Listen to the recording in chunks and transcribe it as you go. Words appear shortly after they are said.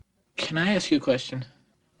Can I ask you a question?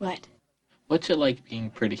 What? What's it like being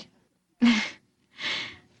pretty?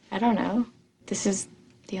 I don't know. This is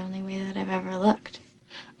the only way that I've ever looked.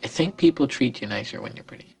 I think people treat you nicer when you're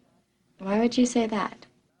pretty. Why would you say that?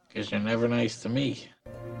 Because you're never nice to me.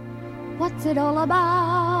 What's it all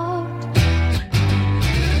about?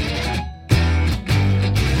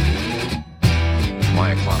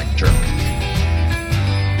 Myoclonic jerk.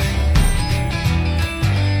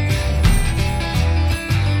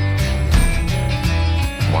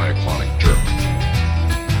 Myoclonic jerk.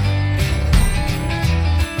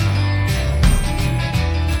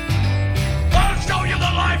 I'll show you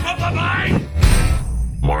the life of the mind!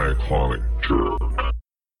 Myoclonic jerk.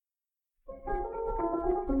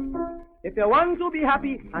 If you want to be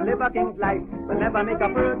happy and live a king's life, but never make a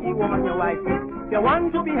pretty woman your wife. If you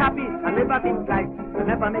want to be happy and live a king's life, but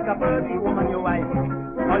never make a pretty woman your wife.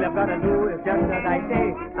 All you've got to do is just as I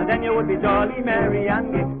say, and then you would be jolly, merry,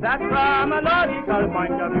 and gay. That's from a logical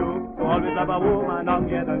point of view. You always love a woman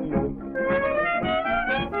younger than you.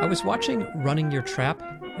 I was watching Running Your Trap,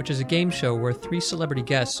 which is a game show where 3 celebrity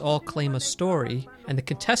guests all claim a story, and the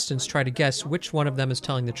contestants try to guess which one of them is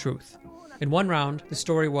telling the truth. In one round, the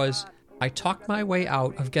story was, I talked my way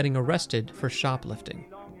out of getting arrested for shoplifting.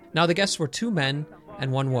 Now, the guests were 2 men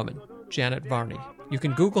and 1 woman, Janet Varney. You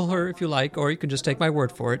can Google her if you like, or you can just take my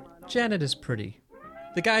word for it. Janet is pretty.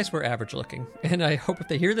 The guys were average looking, and I hope if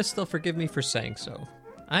they hear this, they'll forgive me for saying so.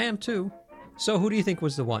 I am too. So who do you think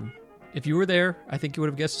was the one? If you were there, I think you would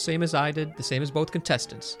have guessed the same as I did, the same as both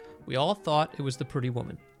contestants. We all thought it was the pretty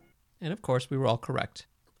woman. And of course, we were all correct.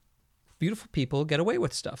 Beautiful people get away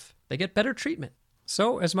with stuff. They get better treatment.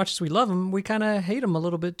 So, as much as we love him, we kind of hate him a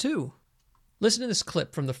little bit too. Listen to this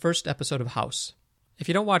clip from the first episode of House. If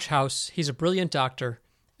you don't watch House, he's a brilliant doctor,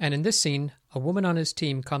 and in this scene, a woman on his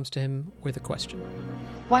team comes to him with a question.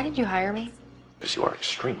 Why did you hire me? Because you are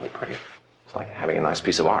extremely pretty. It's like having a nice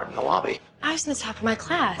piece of art in the lobby. I was in the top of my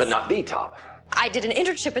class. But not the top. I did an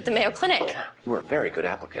internship at the Mayo Clinic. You were a very good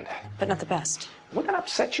applicant. But not the best. Would that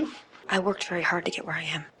upset you? I worked very hard to get where I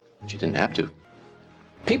am. But you didn't have to.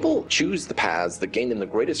 People choose the paths that gain them the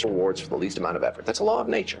greatest rewards for the least amount of effort. That's a law of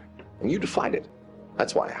nature. And you defied it.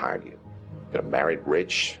 That's why I hired you. You could have married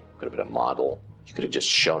rich, could have been a model. You could have just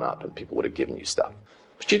shown up and people would have given you stuff.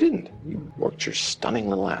 But you didn't. You worked your stunning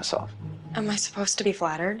little ass off. Am I supposed to be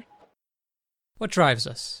flattered? What drives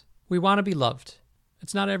us? We want to be loved.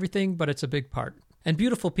 It's not everything, but it's a big part. And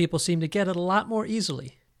beautiful people seem to get it a lot more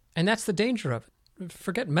easily. And that's the danger of it.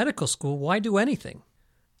 Forget medical school, why do anything?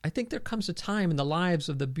 I think there comes a time in the lives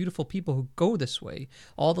of the beautiful people who go this way,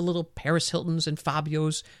 all the little Paris Hiltons and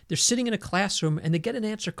Fabios, they're sitting in a classroom and they get an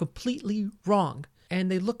answer completely wrong. And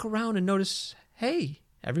they look around and notice, hey,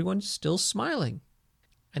 everyone's still smiling.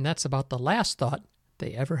 And that's about the last thought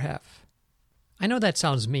they ever have. I know that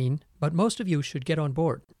sounds mean, but most of you should get on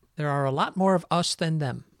board. There are a lot more of us than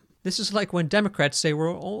them. This is like when Democrats say we're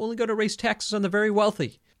only going to raise taxes on the very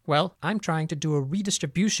wealthy. Well, I'm trying to do a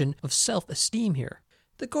redistribution of self-esteem here.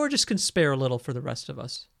 The gorgeous can spare a little for the rest of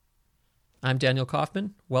us. I'm Daniel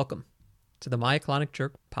Kaufman. Welcome to the Myoclonic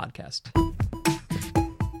Jerk podcast.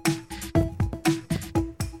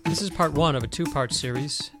 This is part 1 of a 2-part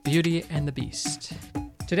series, Beauty and the Beast.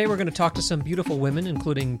 Today we're going to talk to some beautiful women,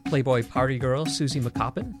 including Playboy party girl Susie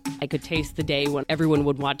McCoppin. I could taste the day when everyone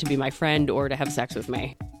would want to be my friend or to have sex with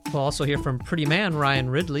me. We'll also hear from pretty man Ryan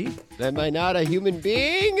Ridley. Am I not a human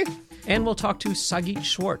being? And we'll talk to Sagit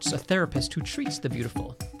Schwartz, a therapist who treats the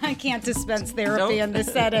beautiful. I can't dispense therapy in this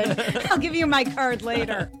setting. I'll give you my card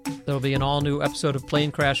later. There'll be an all-new episode of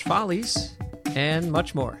Plane Crash Follies, and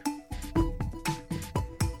much more.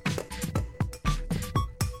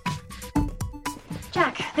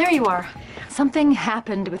 Jack, there you are. Something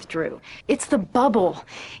happened with Drew. It's the bubble.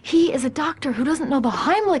 He is a doctor who doesn't know the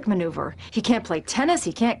Heimlich maneuver. He can't play tennis,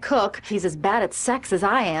 he can't cook. He's as bad at sex as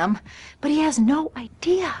I am. But he has no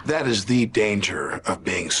idea. That is the danger of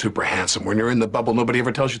being super handsome. When you're in the bubble, nobody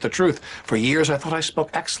ever tells you the truth. For years, I thought I spoke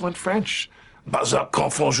excellent French. Bazar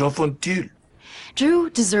confond je fondue. Drew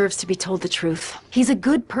deserves to be told the truth. He's a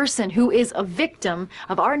good person who is a victim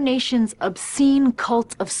of our nation's obscene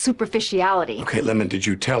cult of superficiality. Okay, Lemon, did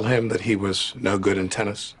you tell him that he was no good in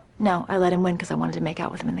tennis? No, I let him win because I wanted to make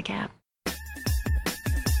out with him in the cab.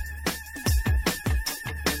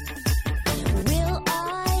 Will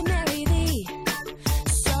I marry thee?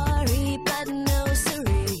 Sorry, but no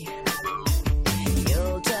siree.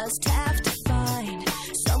 You'll just have to find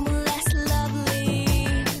someone less lovely.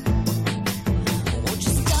 Won't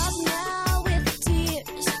you stop now with the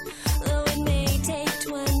tears? Though it may take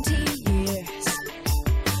 20 years.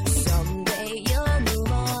 Someday you'll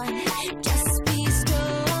move on. Just be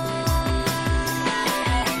strong.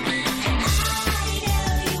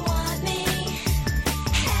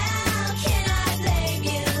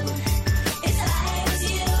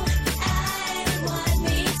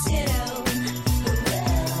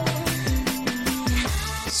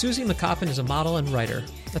 Susie McCoppin is a model and writer.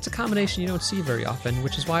 That's a combination you don't see very often,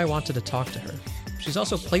 which is why I wanted to talk to her. She's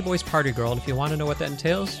also Playboy's party girl, and if you want to know what that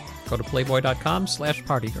entails, go to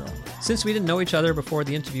playboy.com/partygirl. Since we didn't know each other before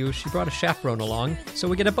the interview, she brought a chaperone along, so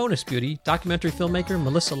we get a bonus beauty, documentary filmmaker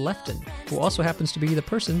Melissa Lefton, who also happens to be the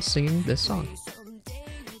person singing this song.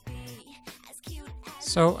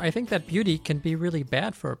 So I think that beauty can be really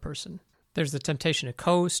bad for a person. There's the temptation to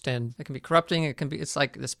coast, and it can be corrupting. It's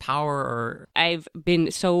like this power or... I've been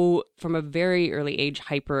so, from a very early age,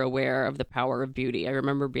 hyper aware of the power of beauty. I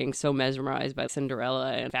remember being so mesmerized by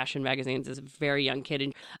Cinderella and fashion magazines as a very young kid.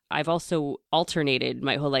 And I've also alternated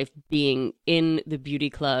my whole life being in the beauty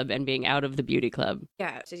club and being out of the beauty club.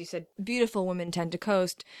 Yeah, as you said, beautiful women tend to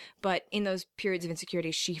coast, but in those periods of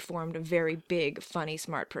insecurity, she formed a very big, funny,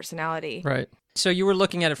 smart personality. Right. So you were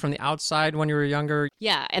looking at it from the outside when you were younger?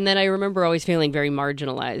 Yeah, and then I remember always feeling very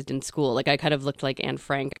marginalized in school. Like, I kind of looked like Anne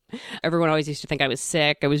Frank. Everyone always used to think I was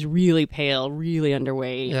sick. I was really pale, really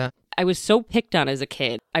underweight. Yeah. I was so picked on as a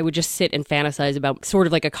kid. I would just sit and fantasize about sort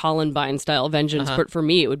of like a Columbine-style vengeance, but for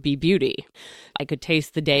me, it would be beauty. I could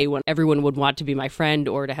taste the day when everyone would want to be my friend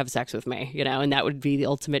or to have sex with me, and that would be the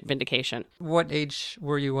ultimate vindication. What age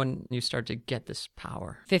were you when you started to get this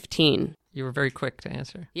power? 15. You were very quick to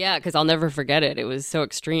answer. Yeah, because I'll never forget it. It was so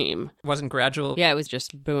extreme. It wasn't gradual? Yeah, it was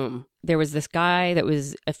just boom. There was this guy that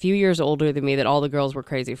was a few years older than me that all the girls were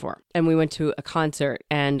crazy for. And we went to a concert,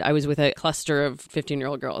 and I was with a cluster of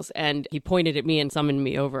 15-year-old girls, and he pointed at me and summoned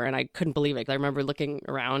me over, and I couldn't believe it. I remember looking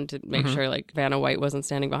around to make sure, like, Vanna White wasn't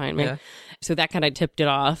standing behind me. Yeah. So that kind of tipped it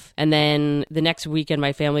off. And then the next weekend,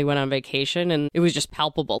 my family went on vacation, and it was just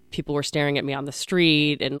palpable. People were staring at me on the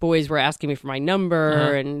street, and boys were asking me for my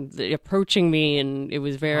number and approaching me, and it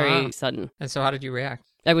was very sudden. And so how did you react?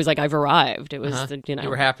 I was like, I've arrived. It was, You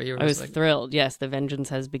were happy. I was thrilled. Yes, the vengeance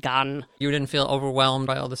has begun. You didn't feel overwhelmed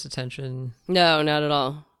by all this attention? No, not at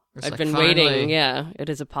all. I've been waiting. Yeah, it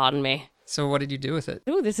is upon me. So what did you do with it?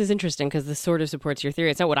 Oh, this is interesting because this sort of supports your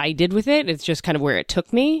theory. It's not what I did with it. It's just kind of where it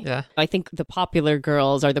took me. Yeah. I think the popular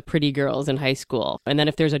girls are the pretty girls in high school. And then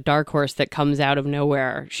if there's a dark horse that comes out of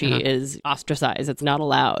nowhere, she is ostracized. It's not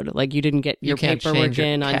allowed. Like, you didn't get your paperwork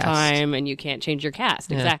in on time, and you can't change your cast.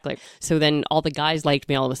 Yeah. Exactly. So then all the guys liked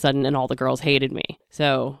me all of a sudden, and all the girls hated me.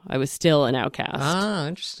 So I was still an outcast. Ah,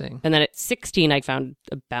 interesting. And then at 16, I found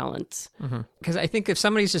a balance. Because I think if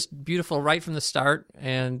somebody's just beautiful right from the start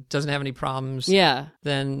and doesn't have any problems,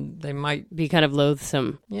 then they might be kind of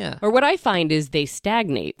loathsome. Yeah. Or what I find is they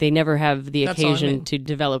stagnate. They never have the That's all I occasion mean. to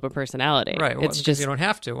develop a personality. Right. Well, It's because just you don't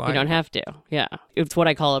have to. Why? You don't have to. Yeah. It's what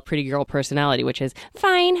I call a pretty girl personality, which is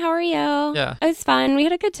fine. How are you? Yeah. It was fun. We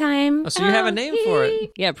had a good time. Oh, so you have a name for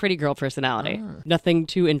it. Yeah, pretty girl personality. Nothing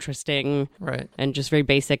too interesting. Right. And just very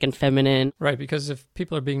basic and feminine. Right. Because if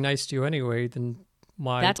people are being nice to you anyway, then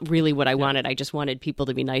why? That's really what I wanted. I just wanted people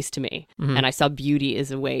to be nice to me. And I saw beauty as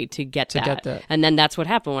a way to get that. And then that's what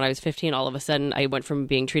happened when I was 15. All of a sudden, I went from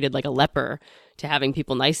being treated like a leper to having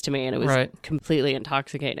people nice to me, and it was completely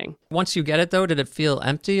intoxicating. Once you get it, though, did it feel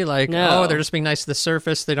empty? Like, No. oh, they're just being nice to the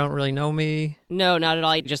surface. They don't really know me. No, not at all.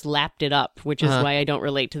 I just lapped it up, which is why I don't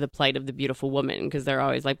relate to the plight of the beautiful woman, because they're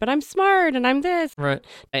always like, but I'm smart and I'm this. Right.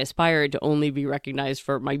 I aspired to only be recognized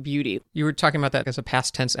for my beauty. You were talking about that as a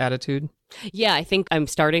past tense attitude. Yeah, I think I'm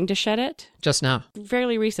starting to shed it. Just now.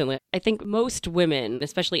 Fairly recently. I think most women,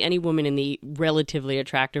 especially any woman in the relatively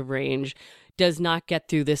attractive range, does not get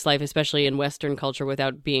through this life, especially in Western culture,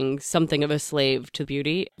 without being something of a slave to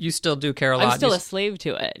beauty. You still do care a lot. I'm still a slave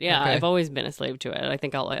to it. Yeah, Okay. I've always been a slave to it. I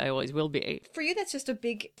think I always will be. For you, that's just a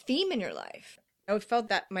big theme in your life. I felt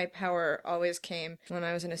that my power always came when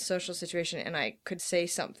I was in a social situation and I could say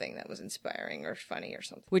something that was inspiring or funny or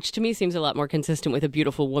something. Which to me seems a lot more consistent with a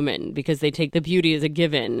beautiful woman, because they take the beauty as a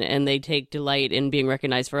given and they take delight in being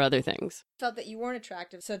recognized for other things. I felt that you weren't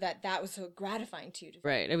attractive, so that was so gratifying to you.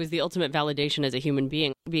 Right. It was the ultimate validation as a human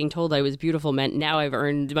being. Being told I was beautiful meant now I've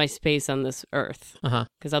earned my space on this earth.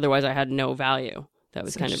 Because otherwise I had no value. That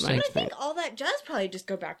was kind of my But I thing. think all that does probably just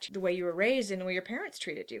go back to the way you were raised and the way your parents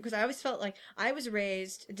treated you. Because I always felt like I was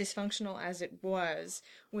raised, dysfunctional as it was,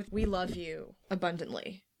 with we love you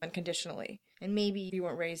abundantly, unconditionally. And maybe you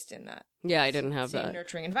weren't raised in that. Yeah, I didn't have same that.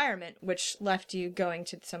 nurturing environment, which left you going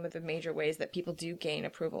to some of the major ways that people do gain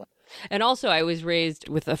approval. And also, I was raised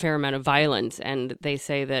with a fair amount of violence, and they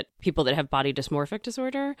say that people that have body dysmorphic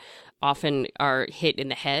disorder often are hit in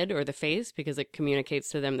the head or the face because it communicates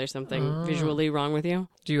to them there's something visually wrong with you.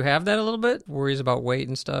 Do you have that a little bit? Worries about weight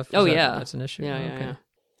and stuff? Oh, Is that- yeah. That's an issue? Yeah, Okay. yeah.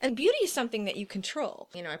 And beauty is something that you control.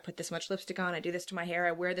 You know, I put this much lipstick on, I do this to my hair,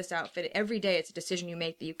 I wear this outfit. Every day it's a decision you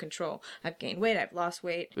make that you control. I've gained weight, I've lost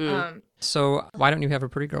weight. So why don't you have a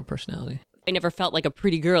pretty girl personality? I never felt like a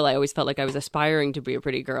pretty girl. I always felt like I was aspiring to be a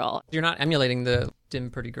pretty girl. You're not emulating the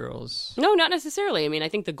dim pretty girls. No, not necessarily. I mean, I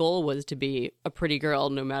think the goal was to be a pretty girl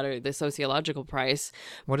no matter the sociological price.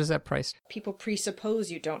 What is that price? People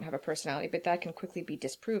presuppose you don't have a personality, but that can quickly be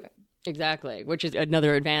disproven. Exactly, which is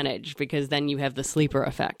another advantage because then you have the sleeper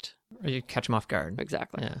effect. Or you catch them off guard.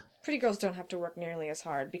 Exactly. Yeah. Pretty girls don't have to work nearly as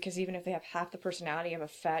hard because even if they have half the personality of a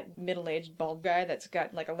fat, middle-aged, bald guy that's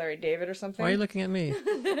got like a Larry David or something. Why are you looking at me? Even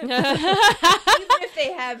if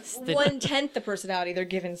they have 1/10 the personality, they're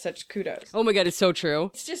given such kudos. Oh my God, it's so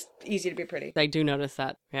true. It's just easy to be pretty. I do notice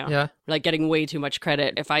that. Yeah. Yeah. Like getting way too much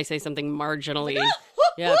credit. If I say something marginally,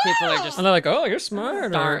 yeah, people are just. And they're like, oh, you're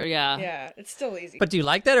smart. Or... Yeah. Yeah, it's still easy. But do you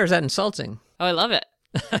like that or is that insulting? Oh, I love it.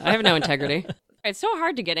 I have no integrity. It's so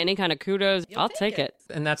hard to get any kind of kudos. I'll take it.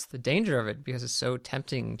 And that's the danger of it because it's so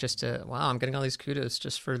tempting just to, wow, I'm getting all these kudos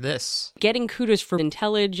just for this. Getting kudos for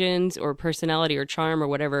intelligence or personality or charm or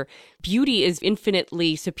whatever, beauty is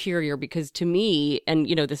infinitely superior because to me, and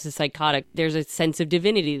you know, this is psychotic, there's a sense of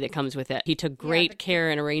divinity that comes with it. He took great care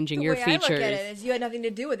in arranging your features. The way I look at it is you had nothing to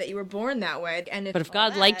do with it. You were born that way. And but if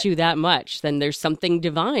God liked you that much, then there's something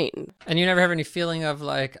divine. And you never have any feeling of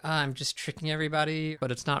like, I'm just tricking everybody,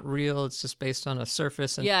 but it's not real. It's just based on a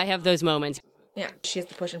surface. And... Yeah, I have those moments. Yeah, she has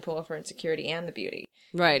the push and pull of her insecurity and the beauty.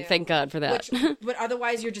 Right, thank God for that. But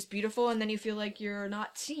otherwise you're just beautiful and then you feel like you're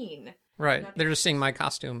not seen. Right, they're just seeing my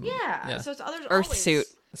costume. Yeah. So it's others Earth always... suit.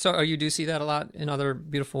 So you do see that a lot in other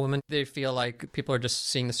beautiful women? They feel like people are just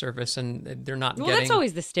seeing the surface and they're not getting... Well, that's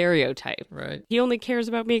always the stereotype. Right. He only cares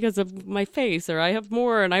about me because of my face, or I have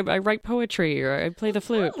more, and I write poetry, or I play the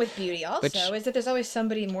flute. With beauty also is that there's always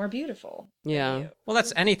somebody more beautiful. Yeah. Well,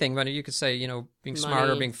 that's anything, but you could say, you know, being smart or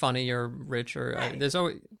Money. being funny or rich or... there's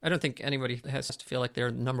always... I don't think anybody has to feel like they're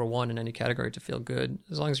number one in any category to feel good,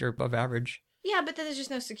 as long as you're above average. Yeah, but then there's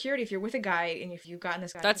just no security if you're with a guy and if you've gotten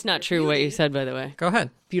this guy. That's not true what you said, by the way. Go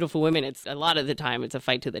ahead. Beautiful women, it's a lot of the time it's a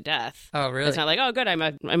fight to the death. Oh, really? It's not like, oh, good, I'm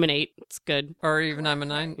an 8. It's good. Or even I'm a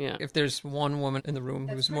 9. Yeah. If there's one woman in the room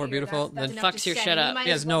who's more beautiful, that's then fucks your shit up.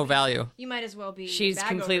 He has no value. You might as well be. She's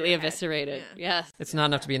completely eviscerated. Yeah. It's not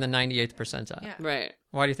enough to be in the 98th percentile. Yeah. Right.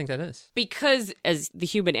 Why do you think that is? Because as the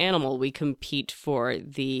human animal, we compete for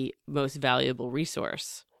the most valuable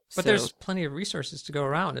resource. But there's plenty of resources to go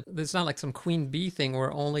around. It's not like some queen bee thing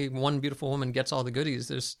where only one beautiful woman gets all the goodies.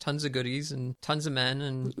 There's tons of goodies and tons of men.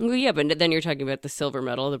 And Well, yeah, but then you're talking about the silver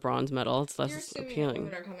medal, the bronze medal. It's You're less assuming appealing. that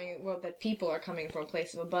women are coming. That people are coming from a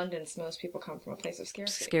place of abundance. Most people come from a place of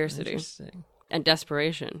scarcity. Scarcity. Interesting. And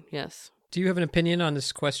desperation, yes. Do you have an opinion on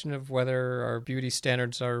this question of whether our beauty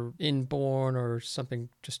standards are inborn or something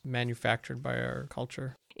just manufactured by our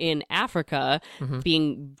culture? In Africa,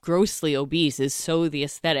 being grossly obese is so the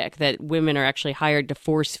aesthetic that women are actually hired to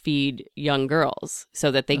force feed young girls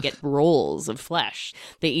so that they get rolls of flesh.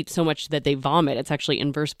 They eat so much that they vomit. It's actually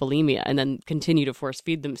inverse bulimia and then continue to force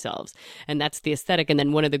feed themselves. And that's the aesthetic. And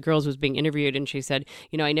then one of the girls was being interviewed and she said,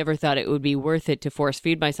 you know, I never thought it would be worth it to force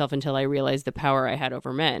feed myself until I realized the power I had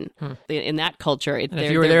over men. In that culture, And if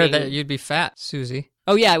you were there, you'd be fat, Susie.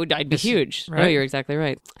 Oh, yeah, I'd be huge. Right? No, you're exactly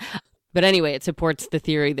right. But anyway, it supports the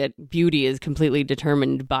theory that beauty is completely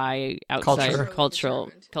determined by outside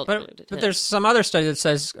cultural. But there's some other study that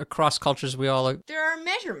says across cultures we all... There are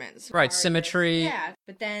measurements. Right, symmetry. Yeah,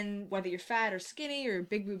 but then whether you're fat or skinny or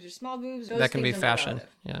big boobs or small boobs, those that can be things are fashion.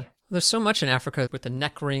 relative. Yeah. There's so much in Africa with the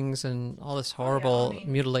neck rings and all this horrible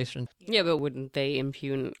mutilation. Yeah, but wouldn't they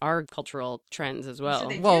impugn our cultural trends as well? I'm sure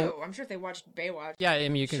they do. I'm sure if they watched Baywatch. Yeah, I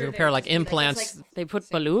mean, you can compare like implants. They put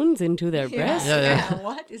balloons into their breasts? Yeah.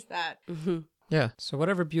 What is that? Yeah. So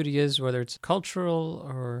whatever beauty is, whether it's cultural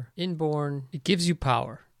or inborn, it gives you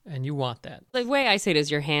power. And you want that. The way I say it is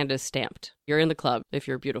your hand is stamped. You're in the club if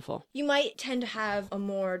you're beautiful. You might tend to have a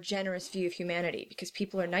more generous view of humanity because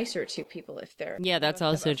people are nicer to people if they're that's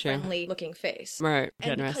also true. Friendly looking face. Right.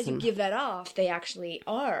 And Generous because you give that off, they actually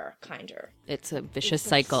are kinder. It's a vicious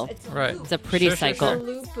cycle. It's right. It's a pretty cycle. It's a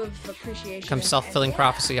loop of appreciation. Becomes self-fulfilling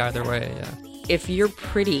prophecy either way, yeah. If you're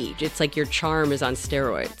pretty, it's like your charm is on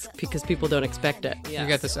steroids because people don't expect it. You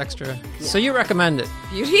get this extra. So you recommend it?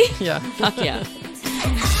 Beauty? Yeah. Fuck yeah.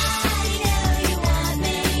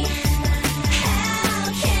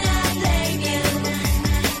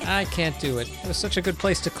 I can't do it. It was such a good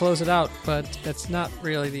place to close it out, but that's not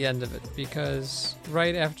really the end of it because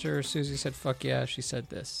right after Susie said fuck yeah, she said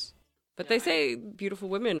this. But they say beautiful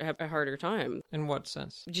women have a harder time. In what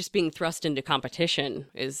sense? Just being thrust into competition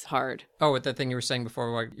is hard. Oh, with that thing you were saying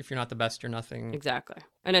before, like, if you're not the best, you're nothing. Exactly.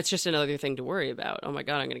 And it's just another thing to worry about. Oh my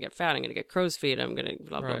God, I'm going to get fat. I'm going to get crow's feet. I'm going to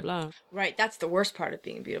blah, blah, blah. Right. That's the worst part of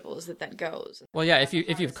being beautiful is that goes. Well, yeah, if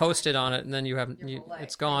you've coasted on it and then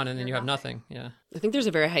it's gone and then you have nothing. Yeah. I think there's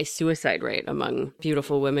a very high suicide rate among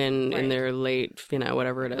beautiful women in their late,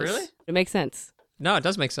 whatever it is. Really? It makes sense. No, it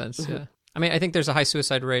does make sense. Yeah. I mean, I think there's a high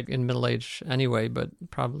suicide rate in middle age anyway, but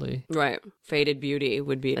probably... Right. Faded beauty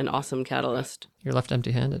would be an awesome catalyst. You're left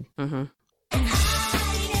empty-handed. Mm-hmm.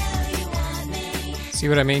 See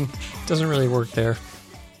what I mean? Doesn't really work there.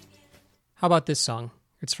 How about this song?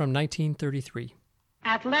 It's from 1933.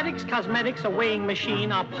 Athletics, cosmetics, a weighing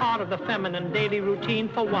machine are part of the feminine daily routine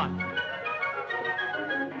for what?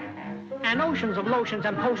 And oceans of lotions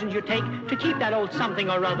and potions you take to keep that old something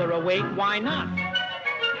or other awake. Why not?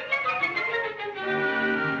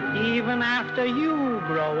 Even after you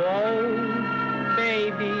grow old,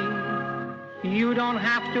 baby, you don't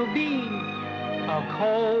have to be a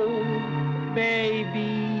cold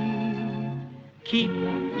baby. Keep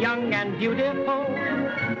young and beautiful.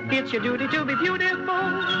 It's your duty to be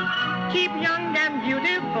beautiful. Keep young and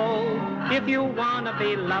beautiful. If you wanna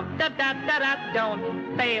be loved, da-da-da-da,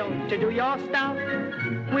 don't fail to do your stuff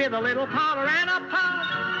with a little powder and a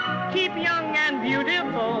puff. Keep young and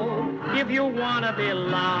beautiful if you wanna be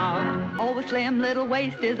loved. Oh, a slim little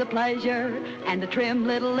waist is a pleasure, and a trim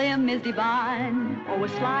little limb is divine. Oh, a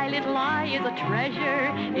sly little eye is a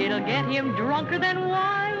treasure, it'll get him drunker than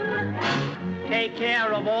wine. Take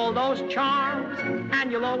care of all those charms,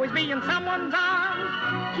 and you'll always be in someone's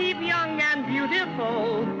arms. Keep young and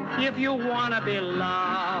beautiful if you wanna be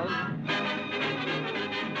loved.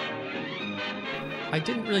 I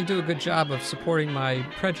didn't really do a good job of supporting my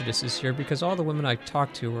prejudices here because all the women I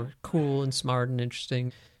talked to were cool and smart and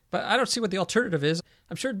interesting. But I don't see what the alternative is.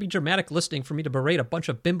 I'm sure it'd be dramatic listening for me to berate a bunch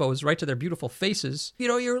of bimbos right to their beautiful faces. You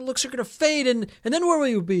know, your looks are going to fade, and then where will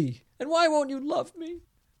you be? And why won't you love me?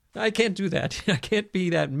 I can't do that. I can't be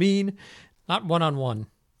that mean. Not one-on-one.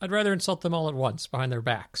 I'd rather insult them all at once behind their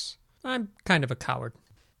backs. I'm kind of a coward.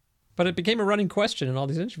 But it became a running question in all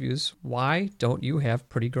these interviews. Why don't you have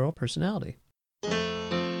pretty girl personality?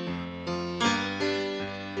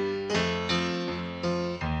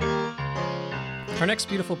 Our next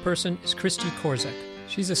beautiful person is Christy Korzek.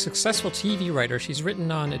 She's a successful TV writer. She's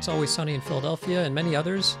written on It's Always Sunny in Philadelphia and many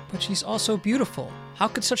others, but she's also beautiful. How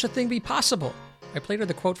could such a thing be possible? I played her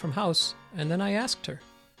the quote from House, and then I asked her,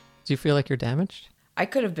 do you feel like you're damaged? I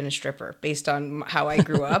could have been a stripper based on how I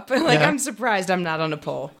grew up. I'm surprised I'm not on a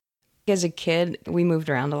pole. As a kid, we moved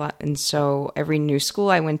around a lot. And so every new school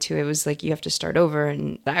I went to, it was like, you have to start over.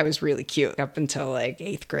 And I was really cute up until like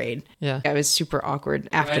 8th grade. Yeah. I was super awkward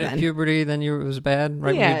after right then. At puberty, then it was bad?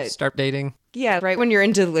 Right when you start dating? Yeah, right when you're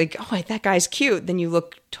into like, oh, that guy's cute, then you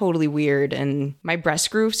look totally weird. And my breast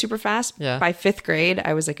grew super fast. Yeah. By 5th grade,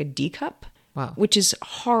 I was like a D cup. Wow. Which is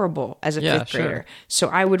horrible as a 5th grader. Sure. So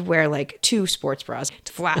I would wear like 2 sports bras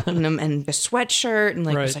to flatten them and a sweatshirt. And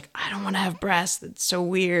I was like, I don't want to have breasts. That's so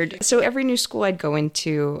weird. So every new school I'd go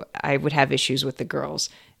into, I would have issues with the girls.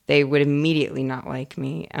 They would immediately not like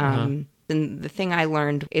me. And the thing I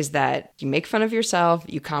learned is that you make fun of yourself,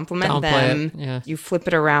 you compliment them, you flip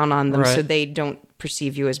it around on them so they don't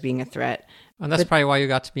perceive you as being a threat. And that's probably why you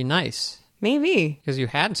got to be nice. Maybe. Because you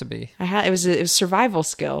had to be. It was a survival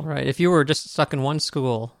skill. Right. If you were just stuck in one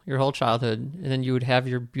school your whole childhood, and then you would have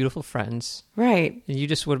your beautiful friends. Right. And you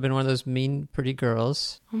just would have been one of those mean, pretty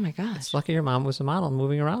girls. Oh my gosh. It's lucky your mom was a model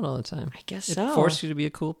moving around all the time. I guess it so. It forced you to be a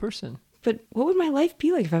cool person. But what would my life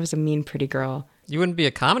be like if I was a mean, pretty girl? You wouldn't be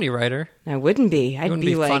a comedy writer. I wouldn't be. I'd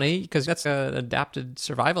be like... funny, because that's an adapted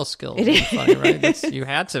survival skill. It is. Funny, right?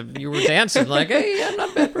 You were dancing like, hey, I'm not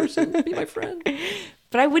a bad person. Be my friend.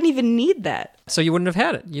 But I wouldn't even need that. So you wouldn't have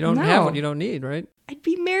had it. You don't have what you don't need, right? I'd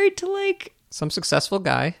be married to like... some successful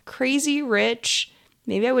guy. Crazy rich.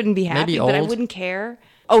 Maybe I wouldn't be happy, maybe old. But I wouldn't care.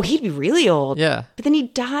 Oh, he'd be really old. Yeah. But then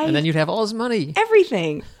he'd die. And then you'd have all his money.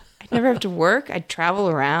 Everything. I'd never have to work. I'd travel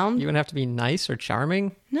around. You wouldn't have to be nice or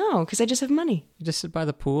charming. No, because I just have money. You just sit by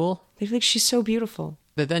the pool. They'd be like, she's so beautiful.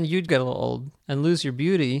 But then you'd get a little old and lose your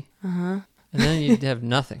beauty. Uh-huh. And then you'd have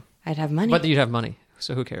nothing. I'd have money. But you'd have money,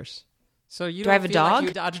 so who cares? So you do I have a dog? Like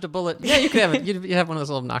you dodged a bullet. Yeah, you could have it. You have one of those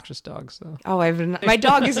little obnoxious dogs. So. Oh, my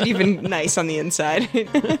dog isn't even nice on the inside.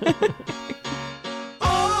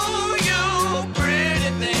 Oh, you pretty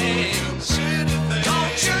things.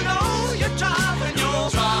 Don't you know you're driving your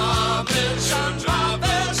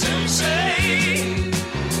drivers insane?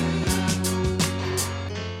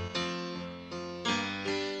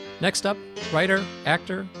 Next up, writer,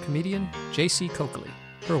 actor, comedian J.C. Coakley.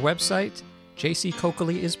 Her website,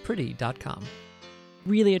 jccoakleyisPretty.com.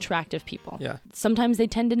 Really attractive people. Yeah. Sometimes they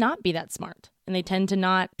tend to not be that smart, and they tend to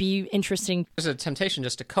not be interesting. There's a temptation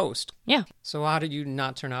just to coast. Yeah. So how did you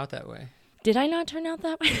not turn out that way? Did I not turn out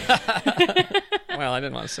that way? Well, I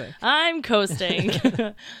didn't want to say. I'm coasting.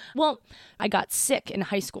 Well, I got sick in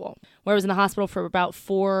high school, where I was in the hospital for about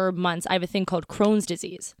 4 months. I have a thing called Crohn's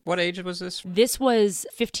disease. What age was this? This was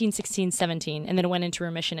 15, 16, 17, and then it went into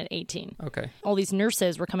remission at 18. Okay. All these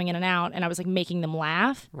nurses were coming in and out, and I was like making them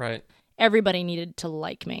laugh. Right. Everybody needed to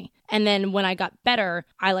like me. And then when I got better,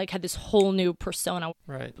 I like had this whole new persona.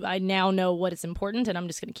 Right. I now know what is important, and I'm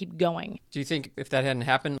just going to keep going. Do you think if that hadn't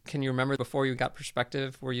happened, can you remember before you got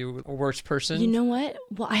perspective, were you a worse person? You know what?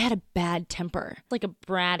 Well, I had a bad temper, like a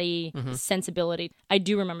bratty sensibility. I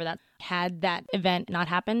do remember that. Had that event not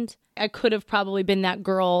happened, I could have probably been that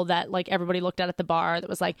girl that like everybody looked at the bar that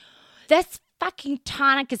was like, this fucking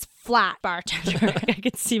tonic is flat, bartender. I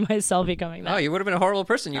could see myself becoming that. Oh, you would have been a horrible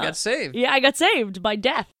person. You got saved. Yeah, I got saved by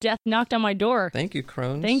death. Death knocked on my door. Thank you,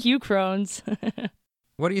 Crohn's. Thank you, Crohn's.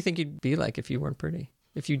 What do you think you'd be like if you weren't pretty?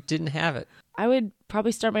 If you didn't have it? I would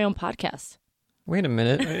probably start my own podcast. Wait a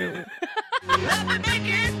minute. Let me make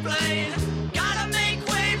it plain. Gotta make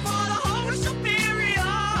way for the whole superior.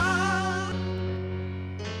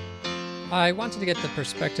 I wanted to get the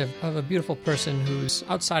perspective of a beautiful person who's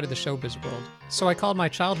outside of the showbiz world. So I called my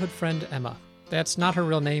childhood friend Emma. That's not her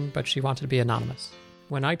real name, but she wanted to be anonymous.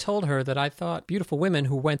 When I told her that I thought beautiful women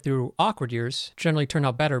who went through awkward years generally turn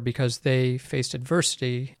out better because they faced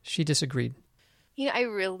adversity, she disagreed. You know, I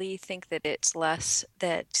really think that it's less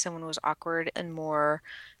that someone was awkward and more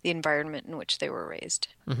the environment in which they were raised.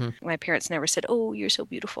 Mm-hmm. My parents never said, "Oh, you're so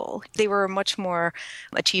beautiful." They were much more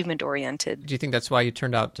achievement-oriented. Do you think that's why you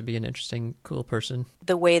turned out to be an interesting, cool person?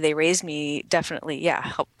 The way they raised me definitely,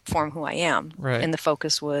 helped form who I am. Right. And the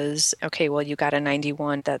focus was, okay, well, you got a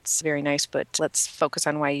 91. That's very nice, but let's focus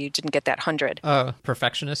on why you didn't get that 100.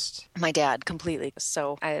 Perfectionist? My dad, completely.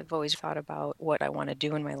 So I've always thought about what I want to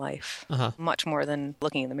do in my life, much more than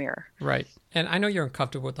looking in the mirror. Right. And I know you're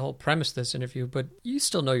uncomfortable with the whole premise of this interview, but you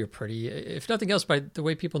still know you're pretty, if nothing else, by the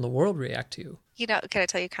way people in the world react to you. You know, can I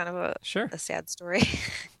tell you kind of a sad story?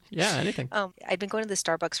 Yeah, anything. I'd been going to the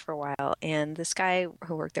Starbucks for a while, and this guy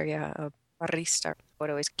who worked there, a barista, would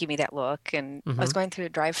always give me that look. And I was going through a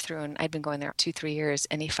drive-through, and I'd been going there 2-3 years,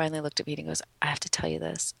 and he finally looked at me and he goes, "I have to tell you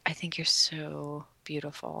this. I think you're so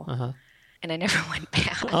beautiful." And I never went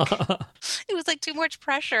back. It was like too much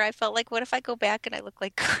pressure. I felt like, what if I go back and I look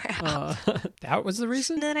like crap? That was the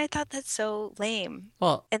reason? And then I thought, that's so lame.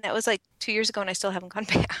 Well, and that was like 2 years ago, and I still haven't gone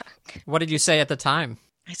back. What did you say at the time?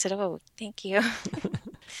 I said, "Oh, thank you."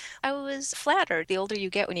 I was flattered. The older you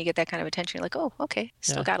get, when you get that kind of attention, you're like, "Oh, okay,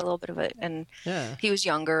 still got a little bit of it." And he was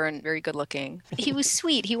younger and very good looking. He was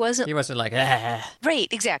sweet. He wasn't like, Right,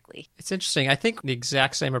 exactly. It's interesting. I think the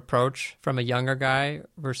exact same approach from a younger guy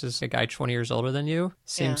versus a guy 20 years older than you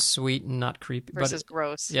seems sweet and not creepy. Versus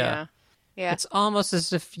gross. Yeah. It's almost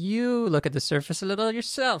as if you look at the surface a little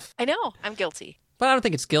yourself. I know. I'm guilty. But I don't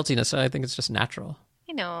think it's guiltiness. I think it's just natural.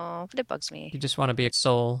 I know, but it bugs me. You just want to be a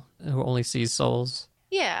soul who only sees souls.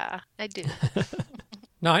 Yeah, I do.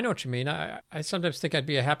 No, I know what you mean. I sometimes think I'd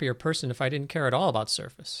be a happier person if I didn't care at all about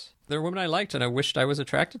surface. There are women I liked and I wished I was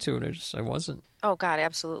attracted to, and I wasn't. Oh, God,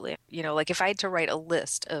 absolutely. You know, like if I had to write a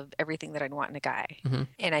list of everything that I'd want in a guy,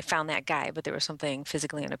 and I found that guy, but there was something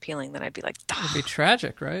physically unappealing, then I'd be like, it'd be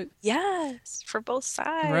tragic, right? Yes, for both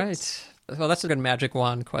sides. Right. Well, that's a good magic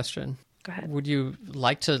wand question. Go ahead. Would you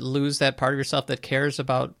like to lose that part of yourself that cares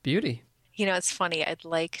about beauty? You know, it's funny. I'd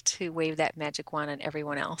like to wave that magic wand on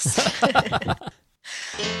everyone else.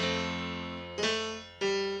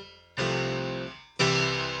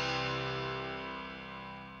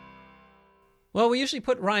 Well, we usually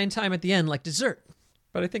put Ryan time at the end like dessert,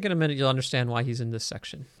 but I think in a minute you'll understand why he's in this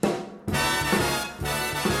section.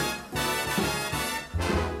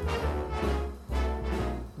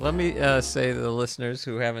 Let me say to the listeners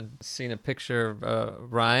who haven't seen a picture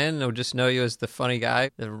of Ryan or just know you as the funny guy,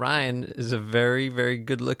 that Ryan is a very, very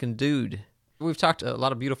good-looking dude. We've talked to a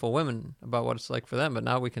lot of beautiful women about what it's like for them, but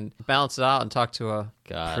now we can balance it out and talk to a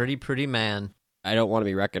pretty man. I don't want to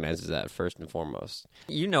be recognized as that first and foremost.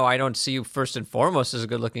 You know I don't see you first and foremost as a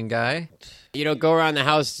good-looking guy. You don't go around the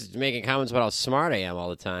house making comments about how smart I am all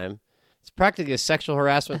the time. It's practically a sexual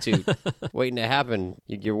harassment suit waiting to happen.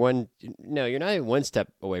 You're not even one step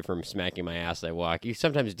away from smacking my ass as I walk. You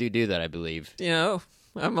sometimes do that, I believe. You know,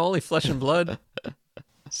 I'm only flesh and blood.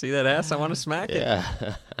 See that ass? I want to smack it.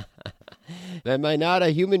 Yeah. Am I not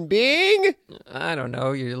a human being? I don't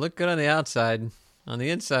know. You look good on the outside. On the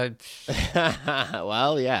inside.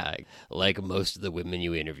 Well, yeah, like most of the women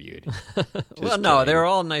you interviewed. Well, no, they were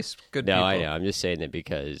all nice, good no, people. I know. I'm just saying that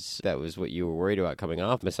because that was what you were worried about coming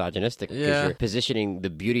off misogynistic. Because Yeah. you're positioning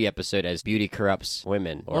the beauty episode as beauty corrupts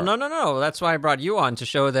women. Well, no. That's why I brought you on, to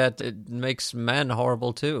show that it makes men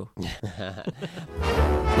horrible, too.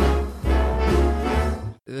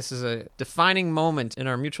 This is a defining moment in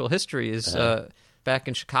our mutual history. Is back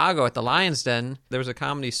in Chicago at the Lion's Den, there was a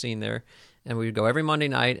comedy scene there. And we would go every Monday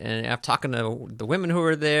night, and after talking to the women who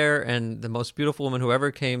were there, and the most beautiful woman who ever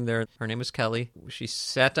came there, her name was Kelly. She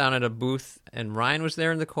sat down at a booth, and Ryan was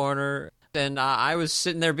there in the corner. And I was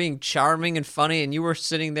sitting there being charming and funny, and you were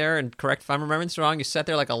sitting there, and correct if I'm remembering this wrong, you sat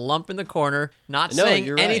there like a lump in the corner, not saying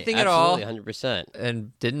you're right. anything at all. Absolutely, 100%.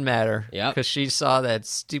 And didn't matter. Yep. Because she saw that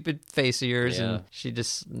stupid face of yours, Yeah. and she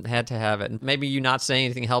just had to have it. And maybe you not saying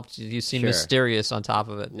anything helped you seem Sure. mysterious on top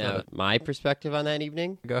of it. Now, my perspective on that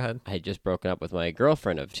evening? Go ahead. I had just broken up with my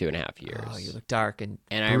girlfriend of 2.5 years. Oh, you look dark and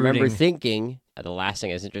I remember brooding. thinking the last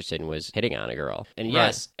thing I was interested in was hitting on a girl. And Right.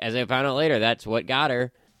 yes, as I found out later, that's what got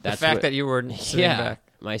her. That's the fact what- that you were sitting yeah, back.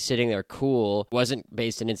 my sitting there cool wasn't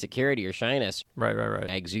based on insecurity or shyness. Right.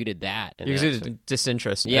 I exuded that. And You that's exuded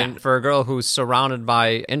disinterest. Yeah. And for a girl who's surrounded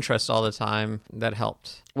by interest all the time, that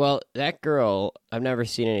helped. Well, that girl, I've never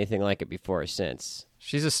seen anything like it before or since.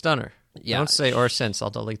 She's a stunner. Yeah. Don't say or since. I'll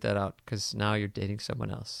delete that out because now you're dating someone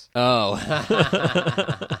else. Oh.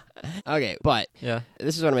 Okay, but Yeah.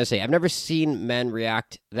 this is what I'm going to say. I've never seen men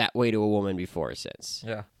react that way to a woman before or since.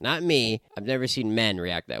 Yeah. Not me. I've never seen men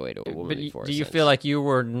react that way to a woman But before or do you since. feel like you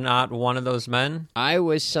were not one of those men? I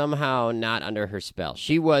was somehow not under her spell.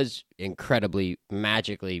 She was incredibly,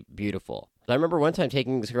 magically beautiful. I remember one time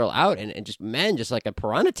taking this girl out and just men, just like a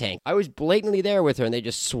piranha tank. I was blatantly there with her and they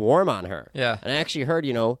just swarm on her. Yeah. And I actually heard,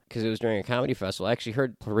 because it was during a comedy festival, I actually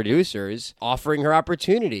heard producers offering her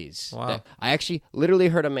opportunities. Wow. I actually literally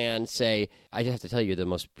heard a man say, I just have to tell you, you're the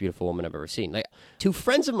most beautiful woman I've ever seen. Like, two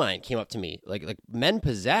friends of mine came up to me, like men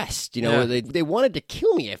possessed, Yeah. they wanted to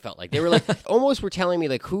kill me, I felt like. They were like, almost were telling me,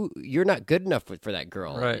 like, you're not good enough for that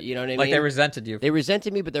girl. Right. You know what I mean? Like they resented you. They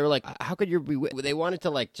resented me, but they were like, how could you be they wanted to,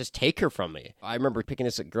 like, just take her from me. I remember picking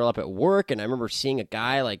this girl up at work, and I remember seeing a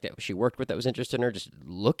guy, like, that she worked with that was interested in her, just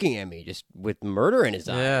looking at me, just with murder in his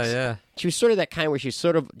eyes. Yeah. She was sort of that kind where she's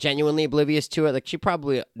sort of genuinely oblivious to it. Like, she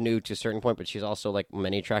probably knew to a certain point, but she's also, like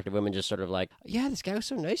many attractive women, just sort of like, yeah, this guy was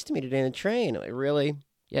so nice to me today in the train. I'm like, really?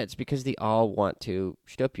 Yeah, it's because they all want to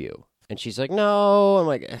shtup you. And she's like, no. I'm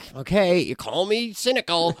like, okay, you call me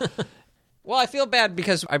cynical. Well, I feel bad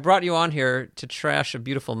because I brought you on here to trash a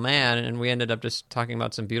beautiful man, and we ended up just talking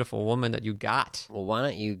about some beautiful woman that you got. Well, why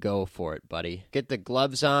don't you go for it, buddy? Get the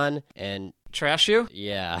gloves on and... Trash you?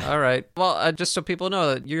 Yeah. All right. Well, just so people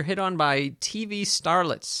know, that you're hit on by TV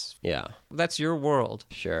starlets. Yeah. That's your world.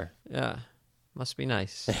 Sure. Yeah. Must be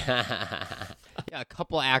nice. Yeah, a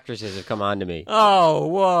couple actresses have come on to me. Oh,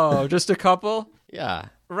 whoa. Just a couple? Yeah.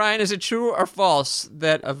 Ryan, is it true or false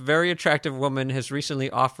that a very attractive woman has recently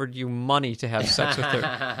offered you money to have sex with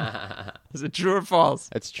her? Is it true or false?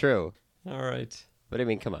 That's true. All right. But I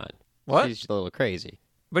mean, come on. What? She's a little crazy.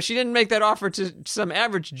 But she didn't make that offer to some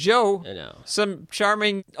average Joe. I know. Some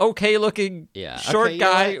charming, okay-looking, short Okay, you know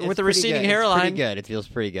guy what? with It's a receding pretty good. hairline. It's pretty good. It feels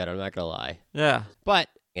pretty good. I'm not going to lie. Yeah. But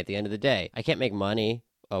at the end of the day, I can't make money.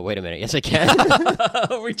 Oh, wait a minute. Yes, I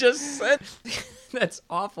can. We just said... That's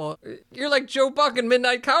awful. You're like Joe Buck in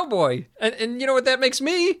Midnight Cowboy. And you know what that makes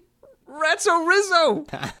me? Ratso Rizzo.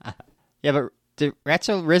 Yeah, but did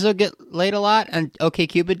Ratso Rizzo get laid a lot on OK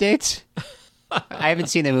Cupid dates? I haven't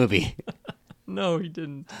seen the movie. No, he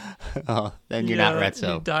didn't. Oh, then you're not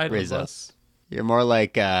Ratso He died Rizzo. of us. You're more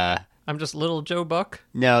like, I'm just little Joe Buck?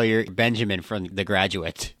 no, you're Benjamin from The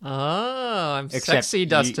Graduate. Oh, I'm sexy,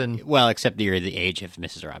 Dustin. Except you're the age of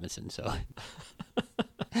Mrs. Robinson, so...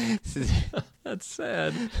 That's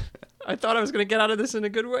sad. I thought I was going to get out of this in a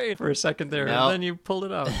good way for a second there, No. and then you pulled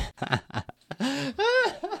it out.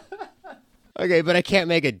 Okay, but I can't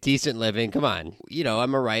make a decent living. Come on.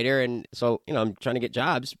 I'm a writer, and so, I'm trying to get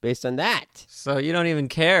jobs based on that. So you don't even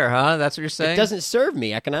care, huh? That's what you're saying? It doesn't serve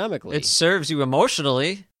me economically. It serves you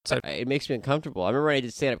emotionally. It makes me uncomfortable. I remember when I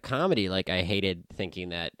did stand-up comedy, like, I hated thinking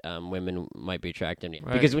that women might be attracted to me.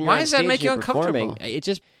 Right. Because when you're Why on does that stage make and you you're performing,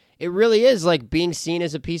 uncomfortable? It really is like being seen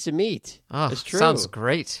as a piece of meat. Oh, it's true. sounds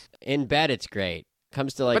great. In bed, it's great.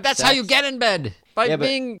 Comes to, like, But that's sex. how you get in bed. By Yeah, but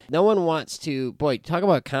being... no one wants to. Boy, talk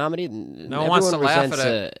about comedy. No one wants to laugh at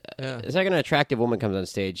it. Yeah. The second an attractive woman comes on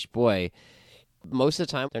stage, boy, most of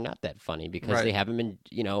the time they're not that funny because Right. they haven't been,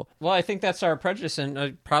 Well, I think that's our prejudice,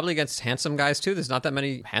 and probably against handsome guys, too. There's not that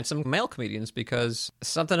many handsome male comedians because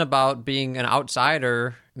something about being an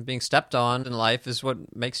outsider Being stepped on in life is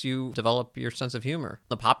what makes you develop your sense of humor.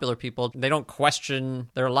 The popular people, they don't question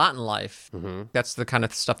their lot in life. Mm-hmm. That's the kind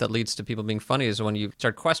of stuff that leads to people being funny, is when you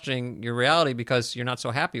start questioning your reality because you're not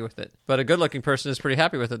so happy with it. But a good-looking person is pretty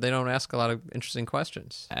happy with it. They don't ask a lot of interesting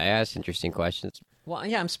questions. I asked interesting questions. Well,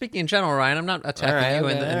 yeah, I'm speaking in general, Ryan. I'm not attacking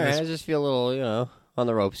you. I just feel a little, on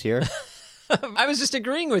the ropes here. I was just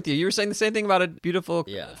agreeing with you. You were saying the same thing about beautiful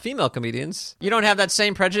female comedians. You don't have that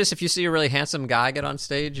same prejudice if you see a really handsome guy get on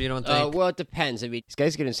stage. You don't think? Well, it depends. I mean, these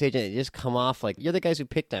guys get on stage and they just come off like you're the guys who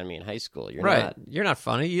picked on me in high school. You're not. You're not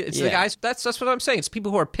funny. It's the guys. That's what I'm saying. It's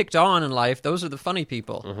people who are picked on in life. Those are the funny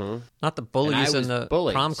people, not the bullies and the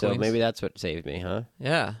bullied, prom queens. So maybe that's what saved me, huh?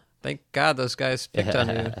 Yeah. Thank God those guys picked on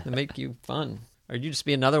you. They make you fun. Or you'd just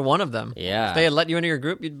be another one of them. Yeah. If they had let you into your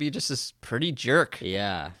group, you'd be just this pretty jerk.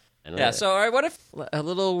 Yeah. Yeah, so all right, what if a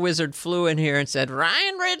little wizard flew in here and said,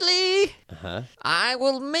 Ryan Ridley, I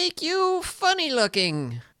will make you funny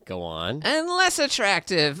looking. Go on. And less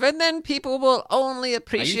attractive, and then people will only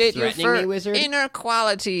appreciate you for inner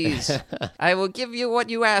qualities. I will give you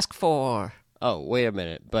what you ask for. Oh, wait a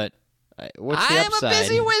minute, but what's the upside? I'm a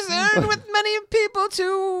busy wizard with many people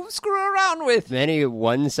to screw around with. Many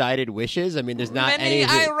one-sided wishes? I mean, there's not many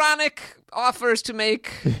ironic offers to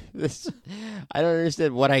make. I don't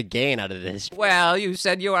understand what I gain out of this. Well, you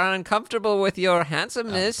said you are uncomfortable with your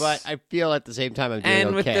handsomeness. But I feel at the same time I'm doing and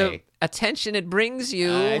okay. with the attention it brings you.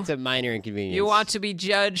 It's a minor inconvenience. You want to be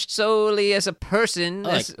judged solely as a person,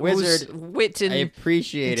 as wizard, whose wit and I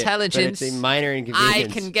appreciate intelligence. It, but it's a minor inconvenience. I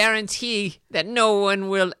can guarantee that no one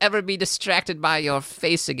will ever be distracted by your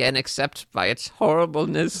face again, except by its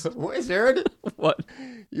horribleness. Wizard? What?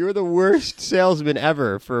 You're the worst salesman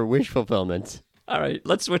ever for wish fulfillment. All right,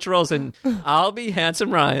 let's switch roles, and I'll be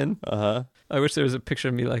handsome Ryan. I wish there was a picture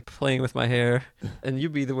of me like playing with my hair, and you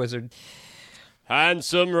be the wizard.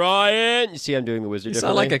 Handsome Ryan. You see, I'm doing the wizard. You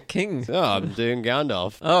sound like a king. Oh, I'm doing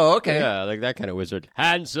Gandalf. Oh, okay. Yeah, like that kind of wizard.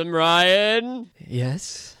 Handsome Ryan.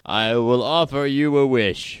 Yes. I will offer you a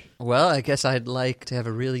wish. Well, I guess I'd like to have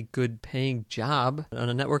a really good paying job on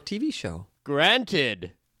a network TV show.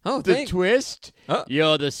 Granted. Oh, the twist?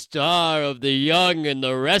 You're the star of The Young and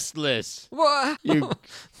the Restless. What? You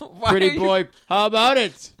pretty boy. How about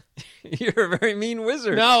it? You're a very mean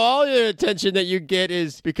wizard. Now all the attention that you get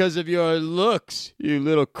is because of your looks, you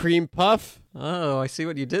little cream puff. Oh, I see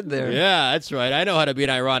what you did there. Yeah, that's right. I know how to be an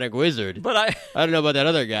ironic wizard. But I don't know about that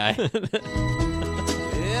other guy.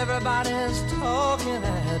 Everybody's talking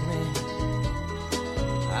at me.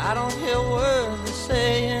 I don't hear words they're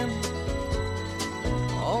saying.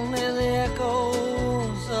 Only the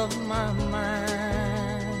echoes of my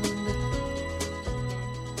mind.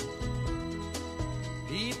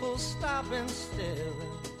 People stop and stare.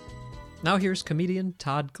 Now here's comedian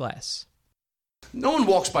Todd Glass. No one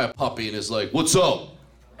walks by a puppy and is like, "What's up?"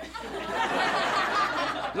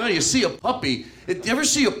 No, you see a puppy. You ever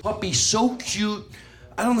see a puppy so cute?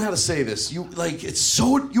 I don't know how to say this. You like it's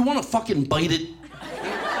so you want to fucking bite it.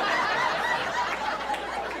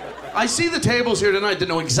 I see the tables here tonight that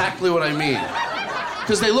know exactly what I mean.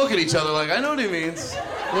 Because they look at each other like, I know what he means.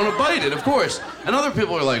 You want to bite it, of course. And other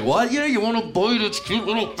people are like, what? Yeah, you want to bite its cute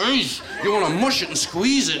little face. You want to mush it and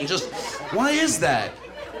squeeze it and just... Why is that?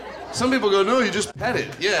 Some people go, no, you just pet it.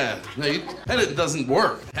 Yeah. No, you pet it doesn't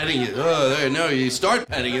work. Petting it. Oh, there, no, you start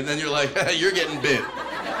petting it, then you're like, you're getting bit.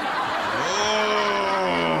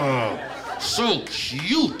 Oh, so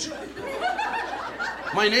cute.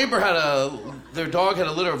 My neighbor their dog had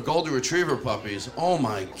a litter of golden retriever puppies. Oh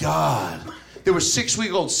my God. They were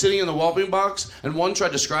 6-week-olds sitting in the whelping box, and one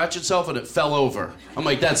tried to scratch itself and it fell over. I'm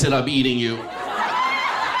like, that's it, I'm eating you.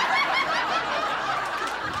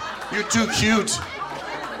 You're too cute.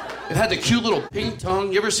 It had the cute little pink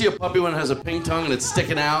tongue. You ever see a puppy when it has a pink tongue and it's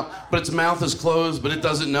sticking out, but its mouth is closed, but it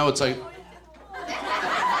doesn't know? It's like,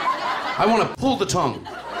 I want to pull the tongue.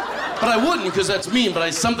 But I wouldn't because that's mean,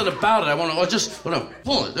 but something about it. I want to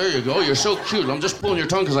pull it. There you go. You're so cute. I'm just pulling your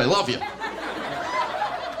tongue because I love you.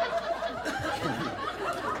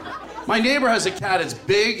 My neighbor has a cat. It's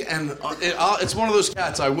big, and it's one of those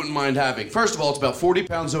cats I wouldn't mind having. First of all, it's about 40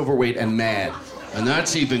 pounds overweight and mad. And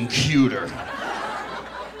that's even cuter.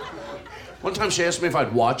 One time she asked me if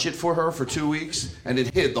I'd watch it for her for 2 weeks, and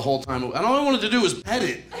it hid the whole time. And all I wanted to do was pet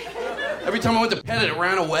it. Every time I went to pet it, it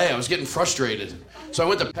ran away. I was getting frustrated. So I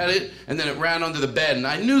went to pet it, and then it ran under the bed. And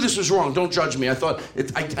I knew this was wrong. Don't judge me. I thought,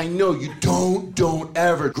 I know you don't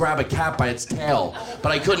ever grab a cat by its tail.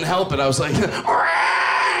 But I couldn't help it. I was like,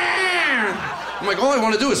 I'm like, all I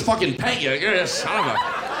want to do is fucking pet you. You're a son of a...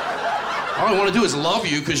 All I want to do is love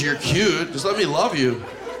you because you're cute. Just let me love you.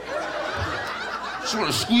 Just want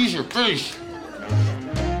to squeeze your face.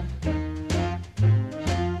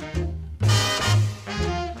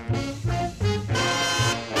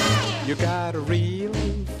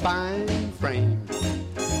 frame.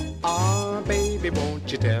 Ah, baby,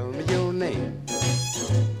 won't you tell me your name?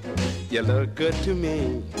 You look good to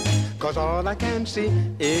me, 'cause all I can see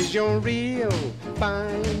is your real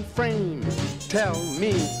fine frame. Tell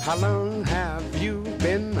me, how long have you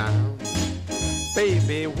been now?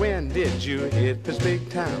 Baby, when did you hit this big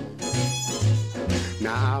town?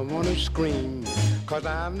 Now I wanna scream, 'cause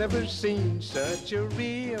I've never seen such a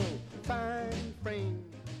real fine frame.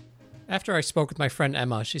 After I spoke with my friend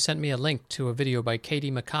Emma, she sent me a link to a video by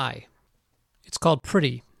Katie Mackay. It's called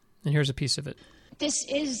Pretty, and here's a piece of it. This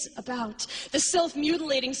is about the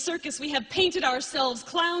self-mutilating circus we have painted ourselves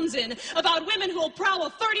clowns in, about women who will prowl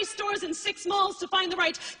 30 stores and 6 malls to find the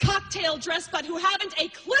right cocktail dress, but who haven't a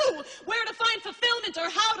clue where to find fulfillment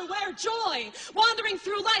or how to wear joy, wandering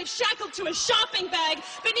through life shackled to a shopping bag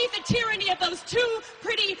beneath the tyranny of those 2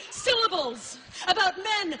 pretty syllables. About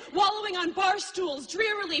men wallowing on bar stools,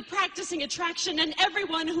 drearily practicing attraction, and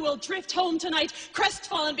everyone who will drift home tonight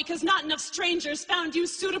crestfallen because not enough strangers found you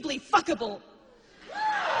suitably fuckable.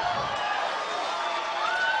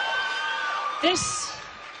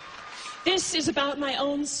 This is about my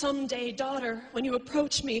own someday daughter. When you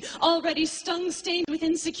approach me, already stung, stained with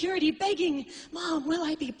insecurity, begging, Mom, will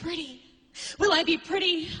I be pretty? Will I be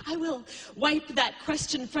pretty? I will wipe that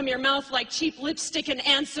question from your mouth like cheap lipstick and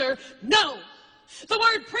answer, no. The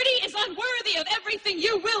word pretty is unworthy of everything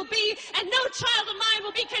you will be, and no child of mine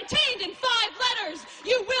will be contained in 5 letters.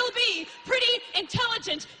 You will be pretty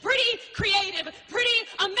intelligent, pretty creative, pretty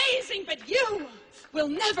amazing, but you will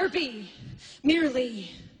never be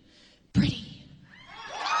merely pretty.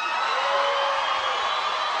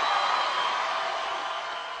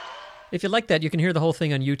 If you like that, you can hear the whole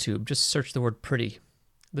thing on YouTube. Just search the word pretty.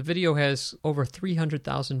 The video has over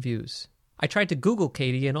 300,000 views. I tried to Google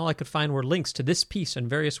Katie, and all I could find were links to this piece on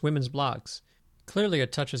various women's blogs. Clearly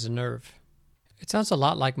it touches a nerve. It sounds a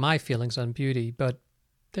lot like my feelings on beauty, but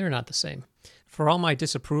they're not the same. For all my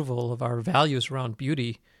disapproval of our values around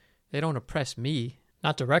beauty, they don't oppress me,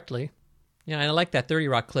 not directly. Yeah, I like that 30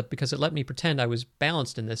 Rock clip because it let me pretend I was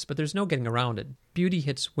balanced in this, but there's no getting around it. Beauty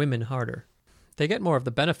hits women harder. They get more of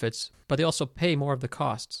the benefits, but they also pay more of the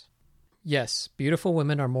costs. Yes, beautiful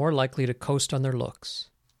women are more likely to coast on their looks.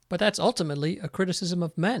 But that's ultimately a criticism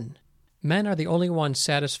of men. Men are the only ones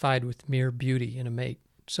satisfied with mere beauty in a mate,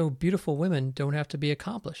 so beautiful women don't have to be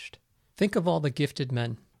accomplished. Think of all the gifted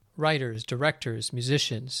men, writers, directors,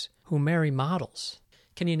 musicians, who marry models.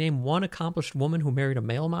 Can you name one accomplished woman who married a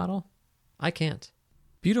male model? I can't.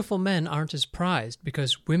 Beautiful men aren't as prized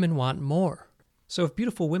because women want more. So if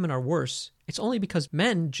beautiful women are worse, it's only because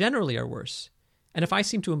men generally are worse. And if I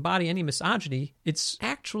seem to embody any misogyny, it's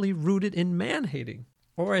actually rooted in man-hating.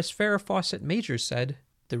 Or as Farrah Fawcett Majors said,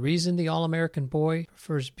 the reason the all-American boy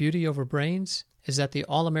prefers beauty over brains is that the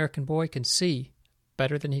all-American boy can see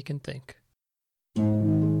better than he can think.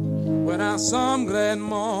 When I some glad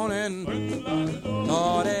morning,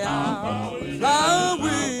 Lord, I'll fly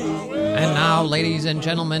away. And now, ladies and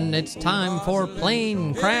gentlemen, it's time for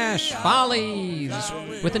Plane Crash Follies,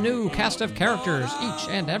 with a new cast of characters each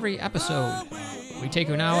and every episode. We take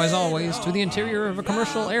you now, as always, to the interior of a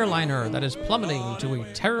commercial airliner that is plummeting to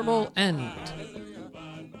a terrible end.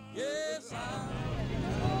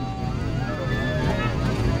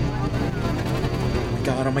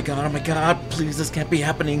 Oh my god, please, this can't be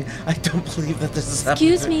happening. I don't believe that this is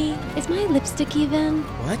happening. Excuse me, is my lipstick even?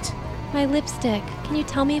 What? My lipstick. Can you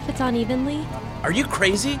tell me if it's unevenly? Are you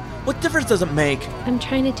crazy? What difference does it make? I'm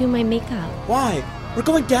trying to do my makeup. Why? We're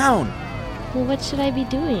going down. Well, what should I be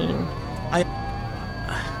doing?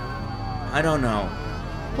 I don't know.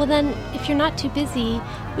 Well then, if you're not too busy,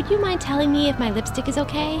 would you mind telling me if my lipstick is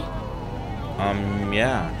okay?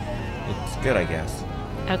 Yeah. It's good, I guess.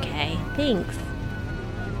 Okay, thanks.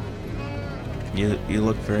 You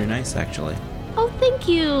look very nice, actually. Oh, thank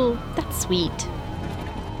you. That's sweet.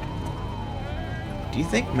 Do you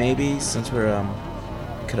think maybe, since we're,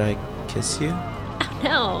 could I kiss you? Oh,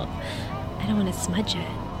 no. I don't want to smudge it.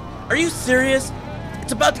 Are you serious?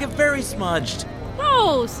 It's about to get very smudged.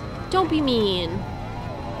 Gross. Don't be mean.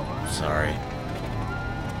 Sorry.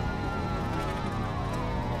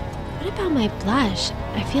 What about my blush?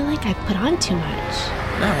 I feel like I put on too much.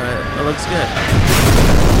 No, it looks good.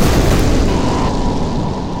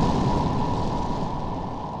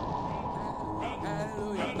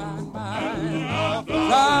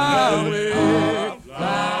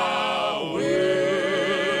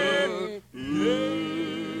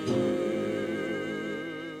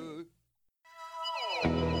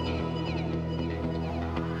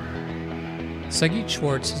 Sagit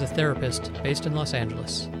Schwartz is a therapist based in Los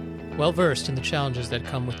Angeles, well-versed in the challenges that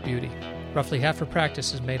come with beauty. Roughly half her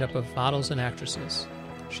practice is made up of models and actresses.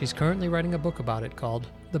 She's currently writing a book about it called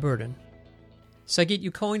The Burden. Sagit,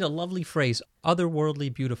 you coined a lovely phrase,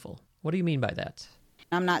 otherworldly beautiful. What do you mean by that?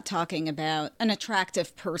 I'm not talking about an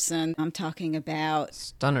attractive person. I'm talking about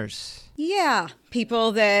stunners. Yeah,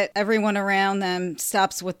 people that everyone around them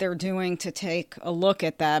stops what they're doing to take a look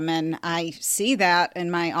at them. And I see that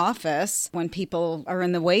in my office when people are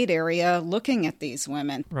in the wait area looking at these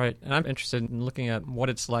women. Right. And I'm interested in looking at what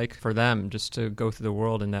it's like for them just to go through the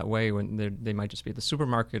world in that way when they might just be at the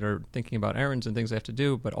supermarket or thinking about errands and things they have to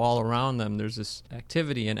do. But all around them, there's this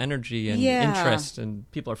activity and energy and interest,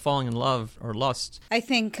 and people are falling in love or lust. I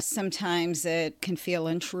think sometimes it can feel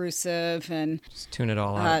intrusive and just tune it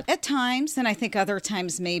all out. At times, and I think other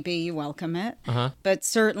times maybe you welcome it, but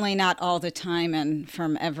certainly not all the time and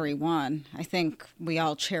from everyone. I think we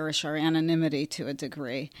all cherish our anonymity to a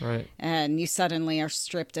degree, right? And you suddenly are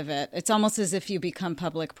stripped of it. It's almost as if you become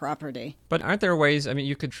public property. But aren't there ways, I mean,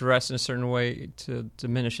 you could dress in a certain way to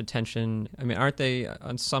diminish attention? I mean, aren't they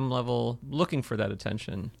on some level looking for that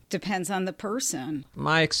attention? Depends on the person.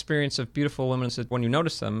 My experience of beautiful women is that when you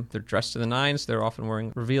notice them, they're dressed to the nines, they're often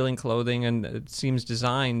wearing revealing clothing, and it seems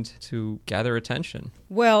designed to gather attention.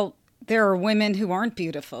 Well, there are women who aren't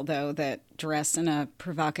beautiful, though, that dress in a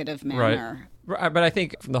provocative manner. Right. But I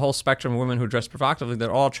think from the whole spectrum of women who dress provocatively,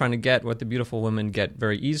 they're all trying to get what the beautiful women get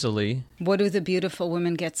very easily. What do the beautiful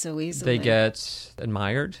women get so easily? They get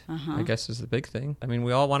admired, I guess is the big thing. I mean,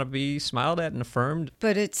 we all want to be smiled at and affirmed.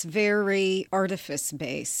 But it's very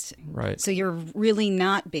artifice-based. Right. So you're really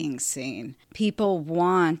not being seen. People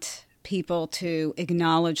want people to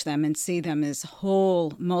acknowledge them and see them as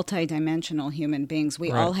whole, multidimensional human beings.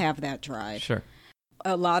 We all have that drive. Sure.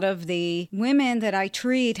 A lot of the women that I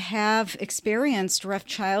treat have experienced rough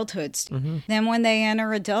childhoods. Then when they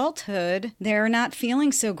enter adulthood, they're not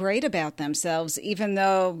feeling so great about themselves, even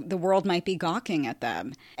though the world might be gawking at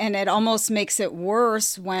them. And it almost makes it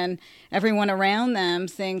worse when everyone around them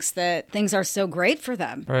thinks that things are so great for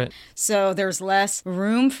them. Right. So there's less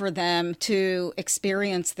room for them to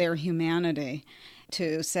experience their humanity,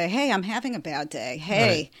 to say, hey, I'm having a bad day.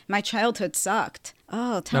 Hey, my childhood sucked.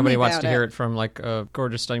 Oh, tell Nobody me about wants to hear it from like a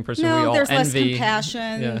gorgeous, stunning person No, we all there's envy. less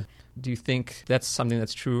compassion. Yeah. Do you think that's something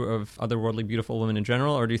that's true of otherworldly beautiful women in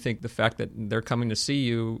general, or do you think the fact that they're coming to see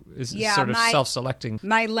you is sort of self-selecting?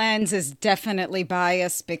 My lens is definitely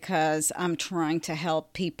biased because I'm trying to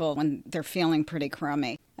help people when they're feeling pretty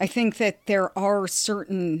crummy. I think that there are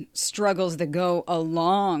certain struggles that go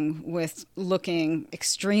along with looking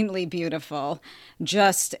extremely beautiful,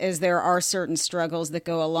 just as there are certain struggles that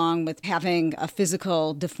go along with having a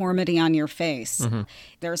physical deformity on your face.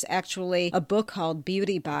 There's actually a book called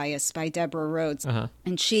Beauty Bias by Deborah Rhodes,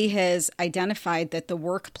 and she has identified that the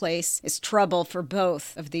workplace is trouble for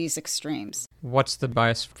both of these extremes. What's the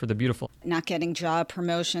bias for the beautiful? Not getting job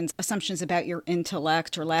promotions, assumptions about your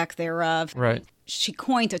intellect or lack thereof. Right. She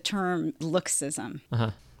coined a term, looksism.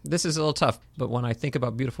 This is a little tough, but when I think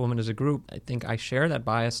about beautiful women as a group, I think I share that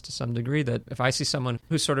bias to some degree, that if I see someone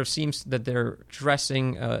who sort of seems that they're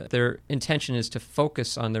dressing, their intention is to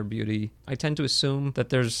focus on their beauty, I tend to assume that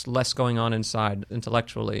there's less going on inside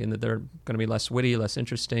intellectually and that they're going to be less witty, less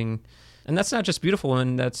interesting. And that's not just beautiful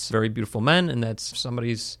women, that's very beautiful men, and that's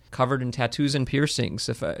somebody's covered in tattoos and piercings.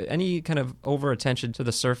 If any kind of over-attention to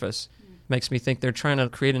the surface makes me think they're trying to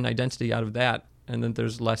create an identity out of that, and then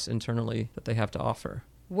there's less internally that they have to offer.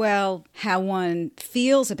 Well, how one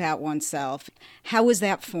feels about oneself, how is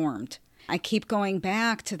that formed? I keep going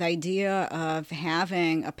back to the idea of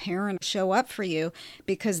having a parent show up for you,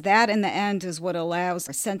 because that in the end is what allows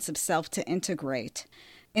a sense of self to integrate.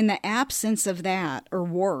 In the absence of that, or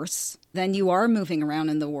worse, then you are moving around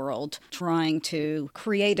in the world trying to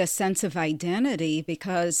create a sense of identity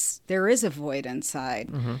because there is a void inside.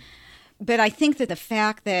 But I think that the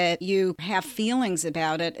fact that you have feelings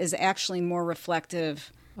about it is actually more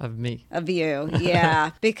reflective of me. Of you,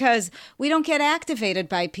 yeah. Because we don't get activated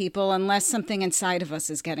by people unless something inside of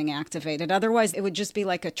us is getting activated. Otherwise, it would just be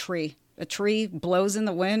like a tree. A tree blows in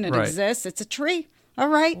the wind, it exists, it's a tree. All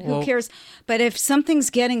right, who cares? But if something's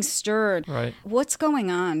getting stirred, what's going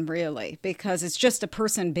on, really? Because it's just a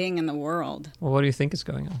person being in the world. Well, what do you think is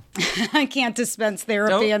going on? I can't dispense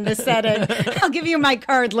therapy in this setting. I'll give you my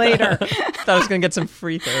card later. Thought I was going to get some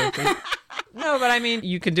free therapy. No, but I mean,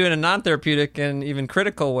 you can do it in a non-therapeutic and even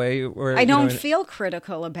critical way. Where I don't feel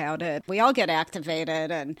critical about it. We all get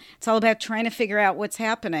activated, and it's all about trying to figure out what's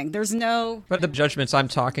happening. There's no... But the judgments I'm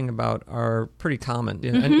talking about are pretty common.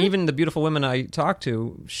 And even the beautiful women I talked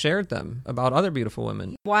to shared them about other beautiful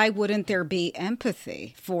women. Why wouldn't there be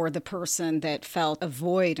empathy for the person that felt a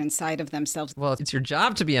void inside of themselves? Well, it's your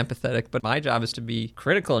job to be empathetic, but my job is to be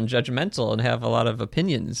critical and judgmental and have a lot of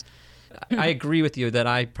opinions. I agree with you that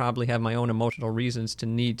I probably have my own emotional reasons to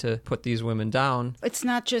need to put these women down. It's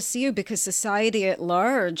not just you, because society at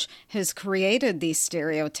large has created these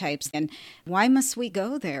stereotypes. And why must we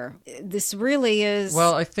go there? This really is...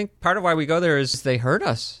 Well, I think part of why we go there is they hurt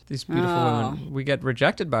us, these beautiful women. We get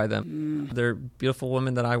rejected by them. They're beautiful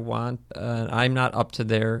women that I want. I'm not up to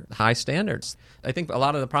their high standards. I think a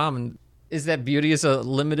lot of the problem is that beauty is a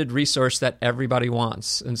limited resource that everybody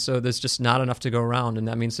wants. And so there's just not enough to go around. And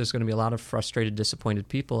that means there's going to be a lot of frustrated, disappointed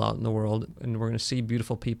people out in the world. And we're going to see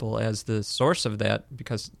beautiful people as the source of that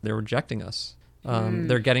because they're rejecting us.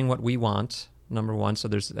 They're getting what we want, number one. So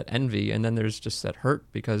there's that envy. And then there's just that hurt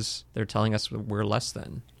because they're telling us we're less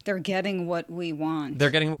than. They're getting what we want. They're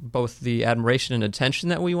getting both the admiration and attention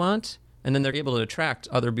that we want. And then they're able to attract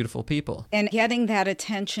other beautiful people. And getting that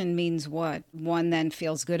attention means what? One then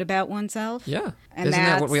feels good about oneself? Yeah. And Isn't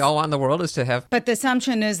that what we all want in the world, is to have... But the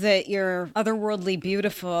assumption is that you're otherworldly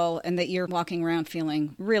beautiful and that you're walking around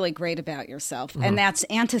feeling really great about yourself. And that's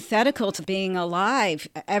antithetical to being alive.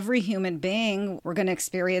 Every human being, we're going to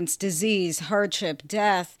experience disease, hardship,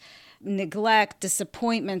 death, neglect,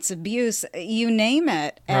 disappointments, abuse, you name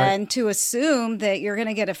it. Right. And to assume that you're going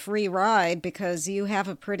to get a free ride because you have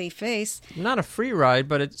a pretty face. Not a free ride,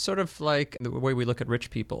 but it's sort of like the way we look at rich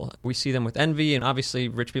people. We see them with envy, and obviously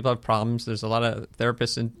rich people have problems. There's a lot of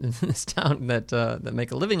therapists in this town that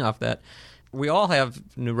make a living off that. We all have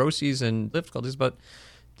neuroses and difficulties, but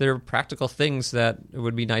they're practical things that it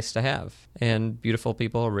would be nice to have. And beautiful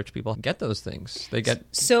people, rich people get those things. They get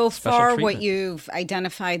so special far treatment. what you've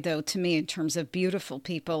identified, though, to me in terms of beautiful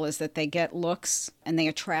people is that they get looks and they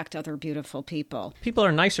attract other beautiful people. People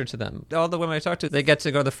are nicer to them. All the women I talk to, they get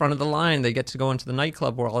to go to the front of the line. They get to go into the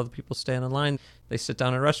nightclub where all the people stand in line. They sit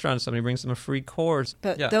down at a restaurant and somebody brings them a free course.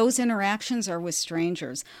 But those interactions are with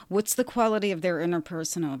strangers. What's the quality of their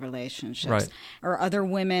interpersonal relationships? Right. Or other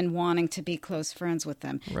women wanting to be close friends with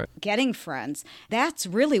them? Right. Getting friends. That's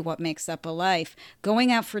really what makes up a life.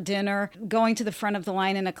 Going out for dinner, going to the front of the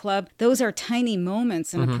line in a club, those are tiny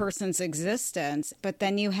moments in a person's existence. But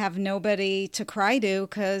then you have nobody to cry to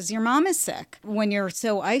because your mom is sick when you're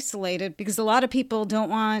so isolated, because a lot of people don't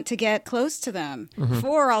want to get close to them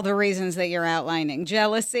for all the reasons that you're outlining.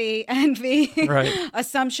 Jealousy, envy,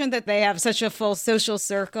 assumption that they have such a full social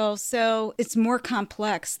circle. So it's more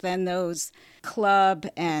complex than those club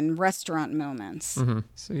and restaurant moments.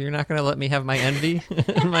 So you're not going to let me have my envy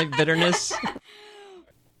and my bitterness?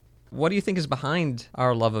 What do you think is behind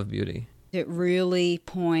our love of beauty? It really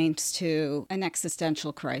points to an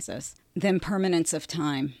existential crisis, the impermanence of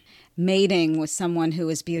time. Mating with someone who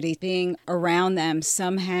is beauty, being around them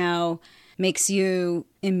somehow makes you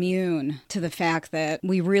immune to the fact that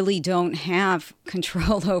we really don't have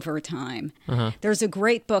control over time. There's a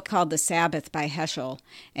great book called The Sabbath by Heschel,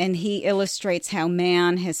 and he illustrates how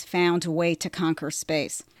man has found a way to conquer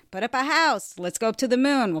space. Put up a house, let's go up to the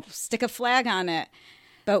moon, we'll stick a flag on it.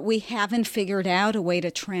 But we haven't figured out a way to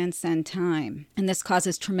transcend time. And this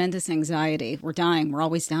causes tremendous anxiety. We're dying, we're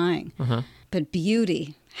always dying. But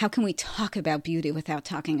beauty, how can we talk about beauty without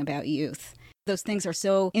talking about youth? Those things are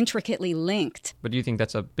so intricately linked. But do you think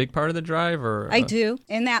that's a big part of the drive? Or I do.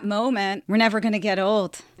 In that moment, we're never going to get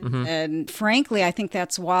old. And frankly, I think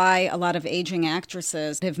that's why a lot of aging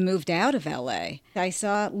actresses have moved out of L.A. I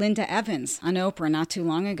saw Linda Evans on Oprah not too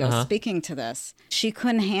long ago speaking to this. She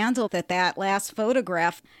couldn't handle that last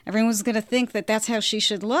photograph, everyone was going to think that that's how she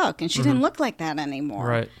should look. And she didn't look like that anymore.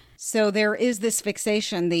 Right. So there is this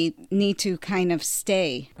fixation, the need to kind of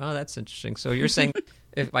stay. Oh, that's interesting. So you're saying...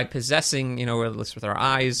 If by possessing, at least with our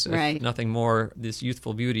eyes, if nothing more, this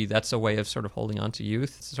youthful beauty, that's a way of sort of holding on to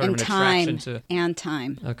youth. It's sort of an attraction to... And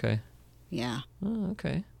time. Okay. Yeah. Oh,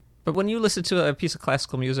 okay. But when you listen to a piece of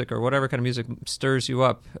classical music or whatever kind of music stirs you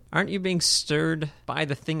up, aren't you being stirred by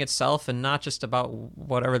the thing itself and not just about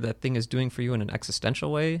whatever that thing is doing for you in an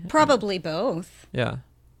existential way? Probably both. Yeah.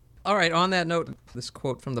 All right, on that note, this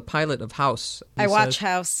quote from the pilot of House. I watch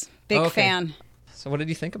House. Big fan. So what did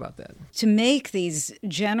you think about that? To make these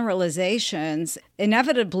generalizations,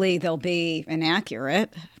 inevitably they'll be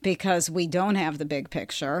inaccurate because we don't have the big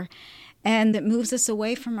picture. And it moves us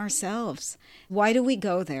away from ourselves. Why do we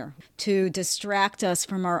go there? To distract us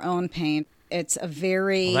from our own pain. It's a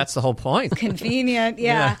very that's the whole point. Convenient,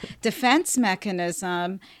 defense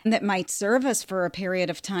mechanism that might serve us for a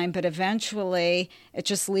period of time, but eventually it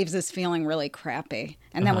just leaves us feeling really crappy.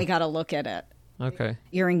 And then we got to look at it. Okay.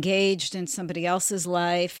 You're engaged in somebody else's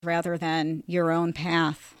life rather than your own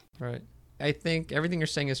path. Right. I think everything you're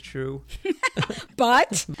saying is true.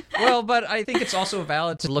 But Well, but I think it's also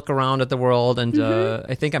valid to look around at the world, and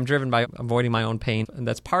I think I'm driven by avoiding my own pain, and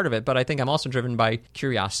that's part of it. But I think I'm also driven by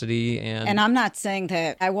curiosity And I'm not saying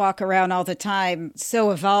that I walk around all the time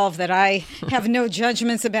so evolved that I have no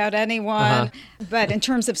judgments about anyone. But in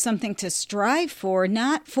terms of something to strive for,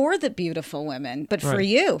 not for the beautiful women, but for Right.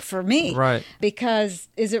 you, for me. Right. Because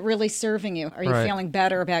is it really serving you? Are you Right. feeling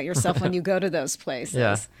better about yourself when you go to those places?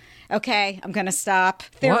 Yeah. Okay, I'm going to stop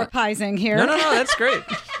What? therapizing here. No, that's great.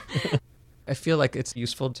 I feel like it's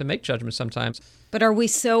useful to make judgments sometimes. But are we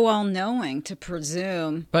so all-knowing to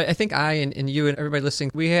presume? But I think I and you and everybody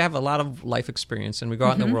listening, we have a lot of life experience, and we go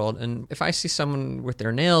out in the Mhm. world. And if I see someone with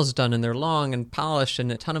their nails done and they're long and polished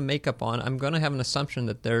and a ton of makeup on, I'm going to have an assumption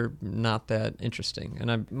that they're not that interesting.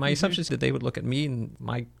 And my assumption is that they would look at me and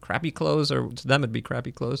my crappy clothes, or to them it'd be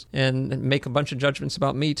crappy clothes, and make a bunch of judgments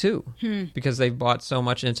about me too, because they've bought so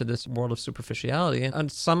much into this world of superficiality. And on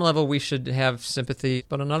some level, we should have sympathy,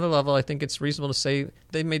 but on another level, I think it's reasonable to say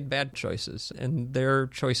they made bad choices, and their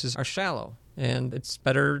choices are shallow. And it's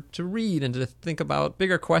better to read and to think about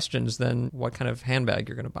bigger questions than what kind of handbag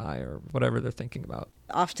you're going to buy or whatever they're thinking about.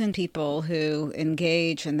 Often people who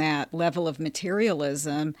engage in that level of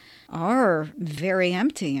materialism are very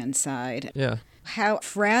empty inside. Yeah. How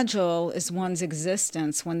fragile is one's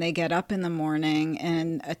existence when they get up in the morning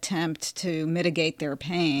and attempt to mitigate their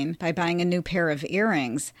pain by buying a new pair of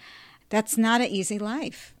earrings? That's not an easy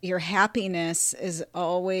life. Your happiness is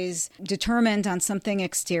always determined on something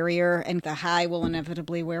exterior, and the high will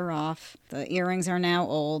inevitably wear off. The earrings are now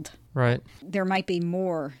old. Right. There might be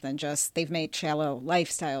more than just they've made shallow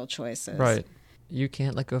lifestyle choices. Right. You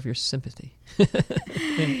can't let go of your sympathy.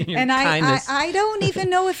 Your And kindness. I don't even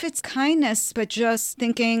know if it's kindness, but just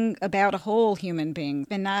thinking about a whole human being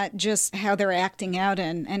and not just how they're acting out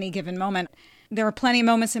in any given moment. There are plenty of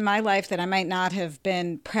moments in my life that I might not have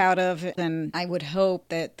been proud of, and I would hope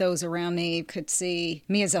that those around me could see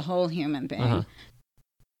me as a whole human being.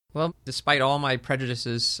 Well, despite all my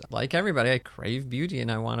prejudices, like everybody, I crave beauty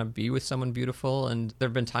and I want to be with someone beautiful. And there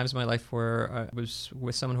have been times in my life where I was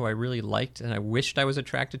with someone who I really liked and I wished I was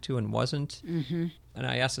attracted to and wasn't. Mm-hmm. And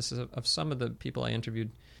I asked this of some of the people I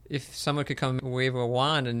interviewed. If someone could come and wave a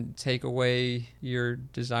wand and take away your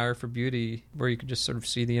desire for beauty, where you could just sort of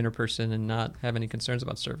see the inner person and not have any concerns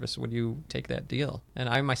about surface, would you take that deal? And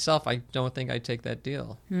I myself, I don't think I'd take that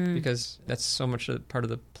deal because that's so much a part of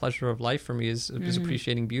the pleasure of life for me is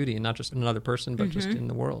appreciating beauty, and not just in another person, but just in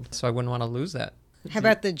the world. So I wouldn't want to lose that. How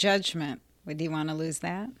about the judgment? Would you want to lose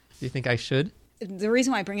that? Do you think I should? The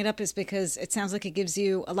reason why I bring it up is because it sounds like it gives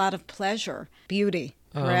you a lot of pleasure, beauty,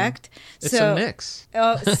 correct? It's a mix.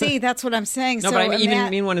 Oh, see, that's what I'm saying. No, so but I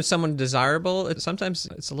mean when it's someone desirable, sometimes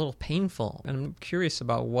it's a little painful. And I'm curious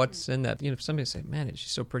about what's in that. You know, if somebody say, man, she's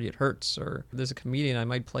so pretty, it hurts. Or there's a comedian, I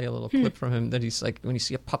might play a little clip from him that he's like, when you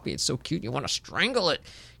see a puppy, it's so cute, you want to strangle it.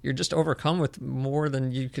 You're just overcome with more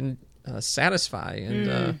than you can satisfy.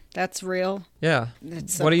 And that's real. Yeah.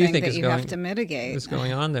 It's What do you something think that is you going, have to mitigate. is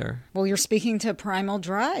going on there? Well, you're speaking to primal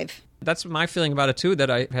drive. That's my feeling about it, too, that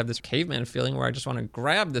I have this caveman feeling where I just want to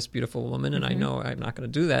grab this beautiful woman, and I know I'm not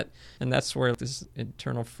going to do that. And that's where this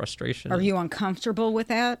internal frustration. Are you uncomfortable with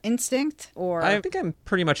that instinct? Or I think I'm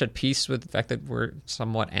pretty much at peace with the fact that we're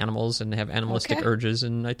somewhat animals and have animalistic Okay. urges,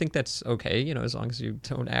 and I think that's okay, you know, as long as you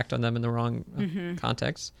don't act on them in the wrong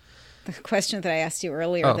context. The question that I asked you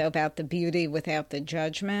earlier, Oh. though, about the beauty without the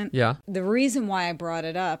judgment. Yeah. The reason why I brought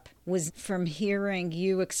it up was from hearing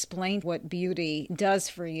you explain what beauty does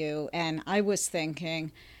for you. And I was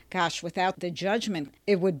thinking, gosh, without the judgment,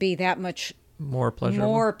 it would be that much More pleasurable.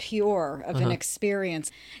 more pure of an experience,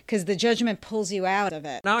 because the judgment pulls you out of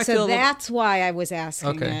it. Now I so feel a little- that's why I was asking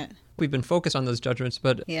Okay. it. We've been focused on those judgments,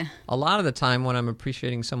 but Yeah. a lot of the time when I'm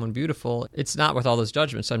appreciating someone beautiful, it's not with all those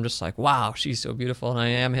judgments. I'm just like, wow, she's so beautiful, and I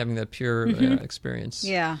am having that pure experience.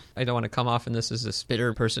 Yeah. I don't want to come off in this as this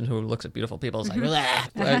bitter person who looks at beautiful people. It's like,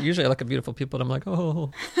 "Blah." Usually I look at beautiful people and I'm like,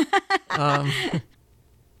 oh.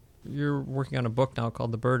 You're working on a book now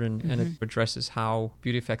called The Burden, and it addresses how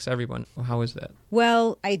beauty affects everyone. How is that?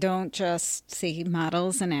 Well, I don't just see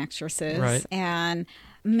models and actresses. Right. And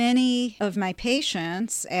many of my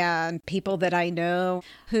patients and people that I know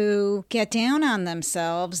who get down on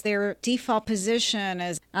themselves, their default position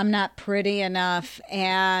is, I'm not pretty enough.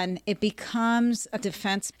 And it becomes a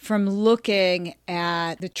defense from looking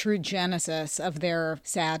at the true genesis of their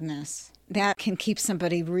sadness. That can keep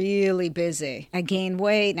somebody really busy. I gain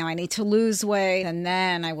weight, now I need to lose weight, and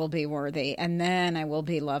then I will be worthy, and then I will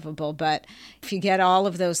be lovable. But if you get all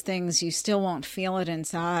of those things, you still won't feel it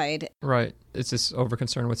inside. Right. It's this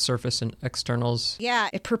over-concern with surface and externals. Yeah,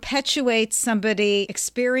 it perpetuates somebody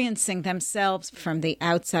experiencing themselves from the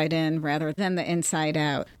outside in rather than the inside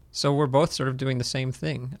out. So we're both sort of doing the same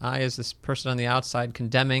thing. I, as this person on the outside,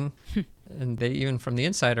 condemning, and they, even from the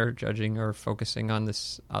inside, are judging or focusing on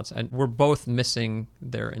this outside. We're both missing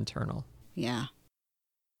their internal. Yeah.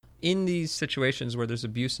 In these situations where there's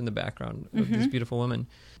abuse in the background of these beautiful women,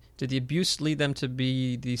 did the abuse lead them to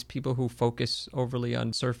be these people who focus overly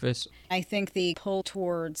on surface? I think the pull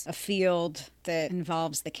towards a field that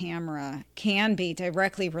involves the camera can be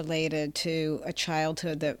directly related to a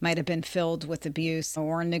childhood that might have been filled with abuse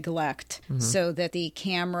or neglect, so that the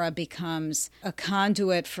camera becomes a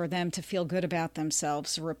conduit for them to feel good about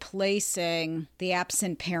themselves, replacing the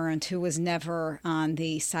absent parent who was never on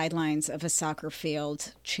the sidelines of a soccer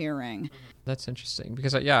field cheering. That's interesting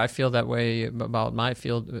because, I feel that way about my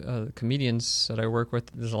field. Comedians that I work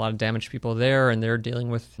with, there's a lot of damaged people there, and they're dealing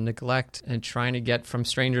with neglect and trying to get from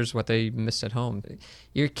strangers what they missed at home.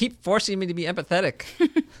 You keep forcing me to be empathetic.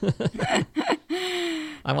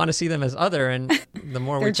 I want to see them as other, and the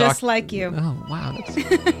more They're we talk... just like you. Oh, wow.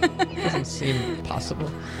 That doesn't seem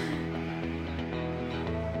possible.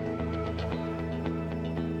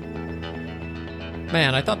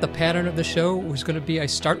 Man, I thought the pattern of the show was going to be I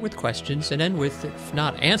start with questions and end with, if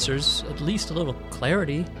not answers, at least a little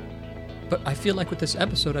clarity. But I feel like with this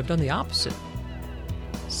episode, I've done the opposite.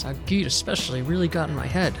 Sagit especially really got in my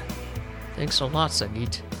head. Thanks a lot,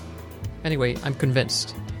 Sagit. Anyway, I'm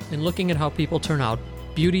convinced. In looking at how people turn out,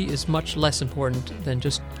 beauty is much less important than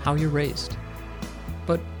just how you're raised.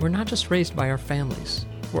 But we're not just raised by our families.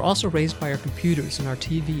 We're also raised by our computers and our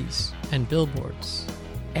TVs and billboards.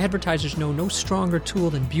 Advertisers know no stronger tool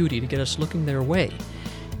than beauty to get us looking their way.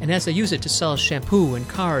 And as they use it to sell us shampoo and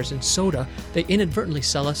cars and soda, they inadvertently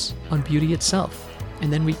sell us on beauty itself.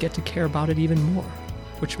 And then we get to care about it even more,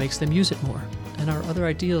 which makes them use it more. And our other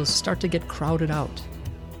ideals start to get crowded out.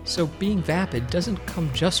 So being vapid doesn't come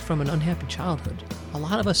just from an unhappy childhood. A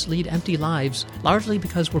lot of us lead empty lives, largely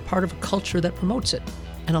because we're part of a culture that promotes it.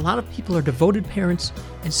 And a lot of people are devoted parents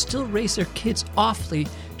and still raise their kids awfully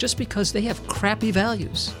just because they have crappy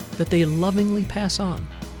values that they lovingly pass on.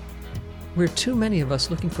 We're too many of us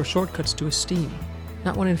looking for shortcuts to esteem,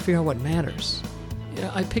 not wanting to figure out what matters.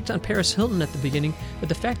 I picked on Paris Hilton at the beginning, but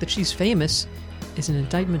the fact that she's famous is an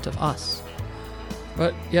indictment of us.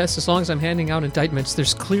 But yes, as long as I'm handing out indictments,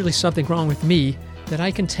 there's clearly something wrong with me that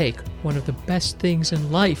I can take one of the best things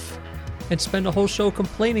in life and spend a whole show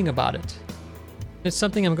complaining about it. It's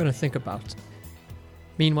something I'm going to think about.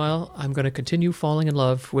 Meanwhile, I'm going to continue falling in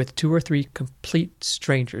love with 2 or 3 complete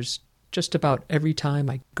strangers just about every time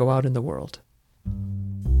I go out in the world.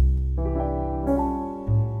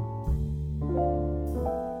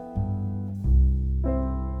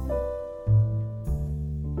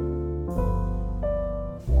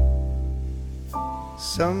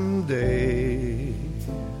 Someday,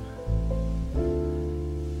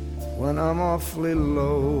 when I'm awfully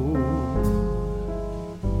low,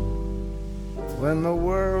 when the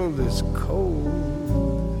world is cold,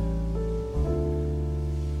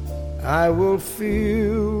 I will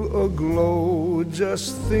feel a glow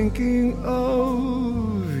just thinking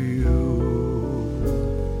of you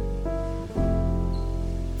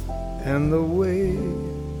and the way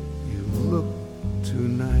you look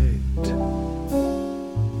tonight.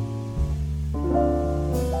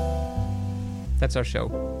 That's our show.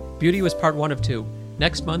 Beauty was part 1 of 2.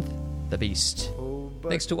 Next month, The Beast.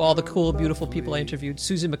 Thanks to all the cool, beautiful people I interviewed: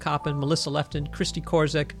 Susan McCoppin, Melissa Lefton, Christy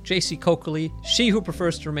Korzek, J.C. Coakley, She Who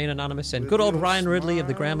Prefers to Remain Anonymous, and good old Ryan Ridley of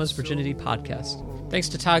the Grandma's Virginity podcast. Thanks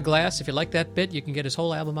to Todd Glass. If you like that bit, you can get his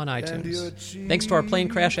whole album on iTunes. Thanks to our plane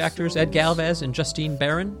crash actors, Ed Galvez and Justine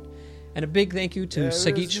Barron. And a big thank you to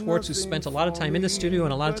Sagit Schwartz, who spent a lot of time in the studio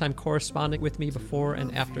and a lot of time corresponding with me before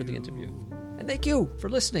and after the interview. And thank you for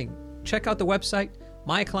listening. Check out the website,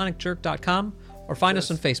 myclonicjerk.com, or find us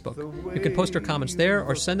on Facebook. You can post your comments there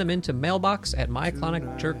or send them into mailbox at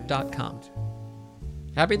myclonicjerk.com.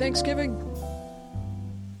 Happy Thanksgiving!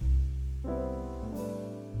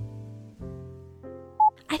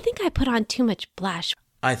 I think I put on too much blush.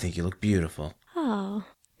 I think you look beautiful. Oh.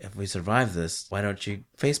 If we survive this, why don't you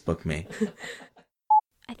Facebook me?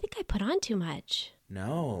 I think I put on too much.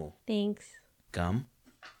 No. Thanks. Gum?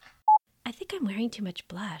 I think I'm wearing too much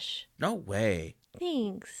blush. No way.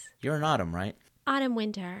 Thanks. You're an autumn, right? Autumn,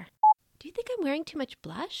 winter. Do you think I'm wearing too much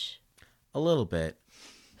blush? A little bit.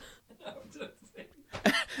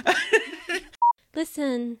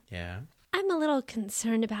 Listen. Yeah? I'm a little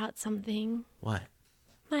concerned about something. What?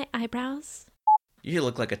 My eyebrows. You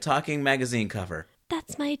look like a talking magazine cover.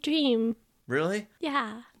 That's my dream. Really?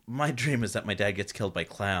 Yeah. My dream is that my dad gets killed by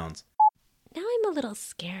clowns. Now I'm a little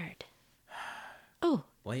scared. Oh,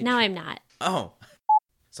 Wait. now I'm not. Oh.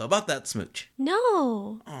 So about that smooch.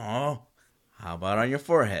 No. Oh. How about on your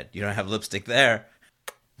forehead? You don't have lipstick there.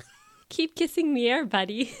 Keep kissing the air,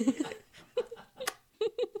 buddy.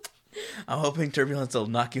 I'm hoping turbulence will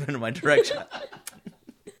knock you into my direction.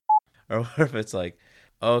 Or what if it's like,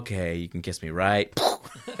 okay, you can kiss me right.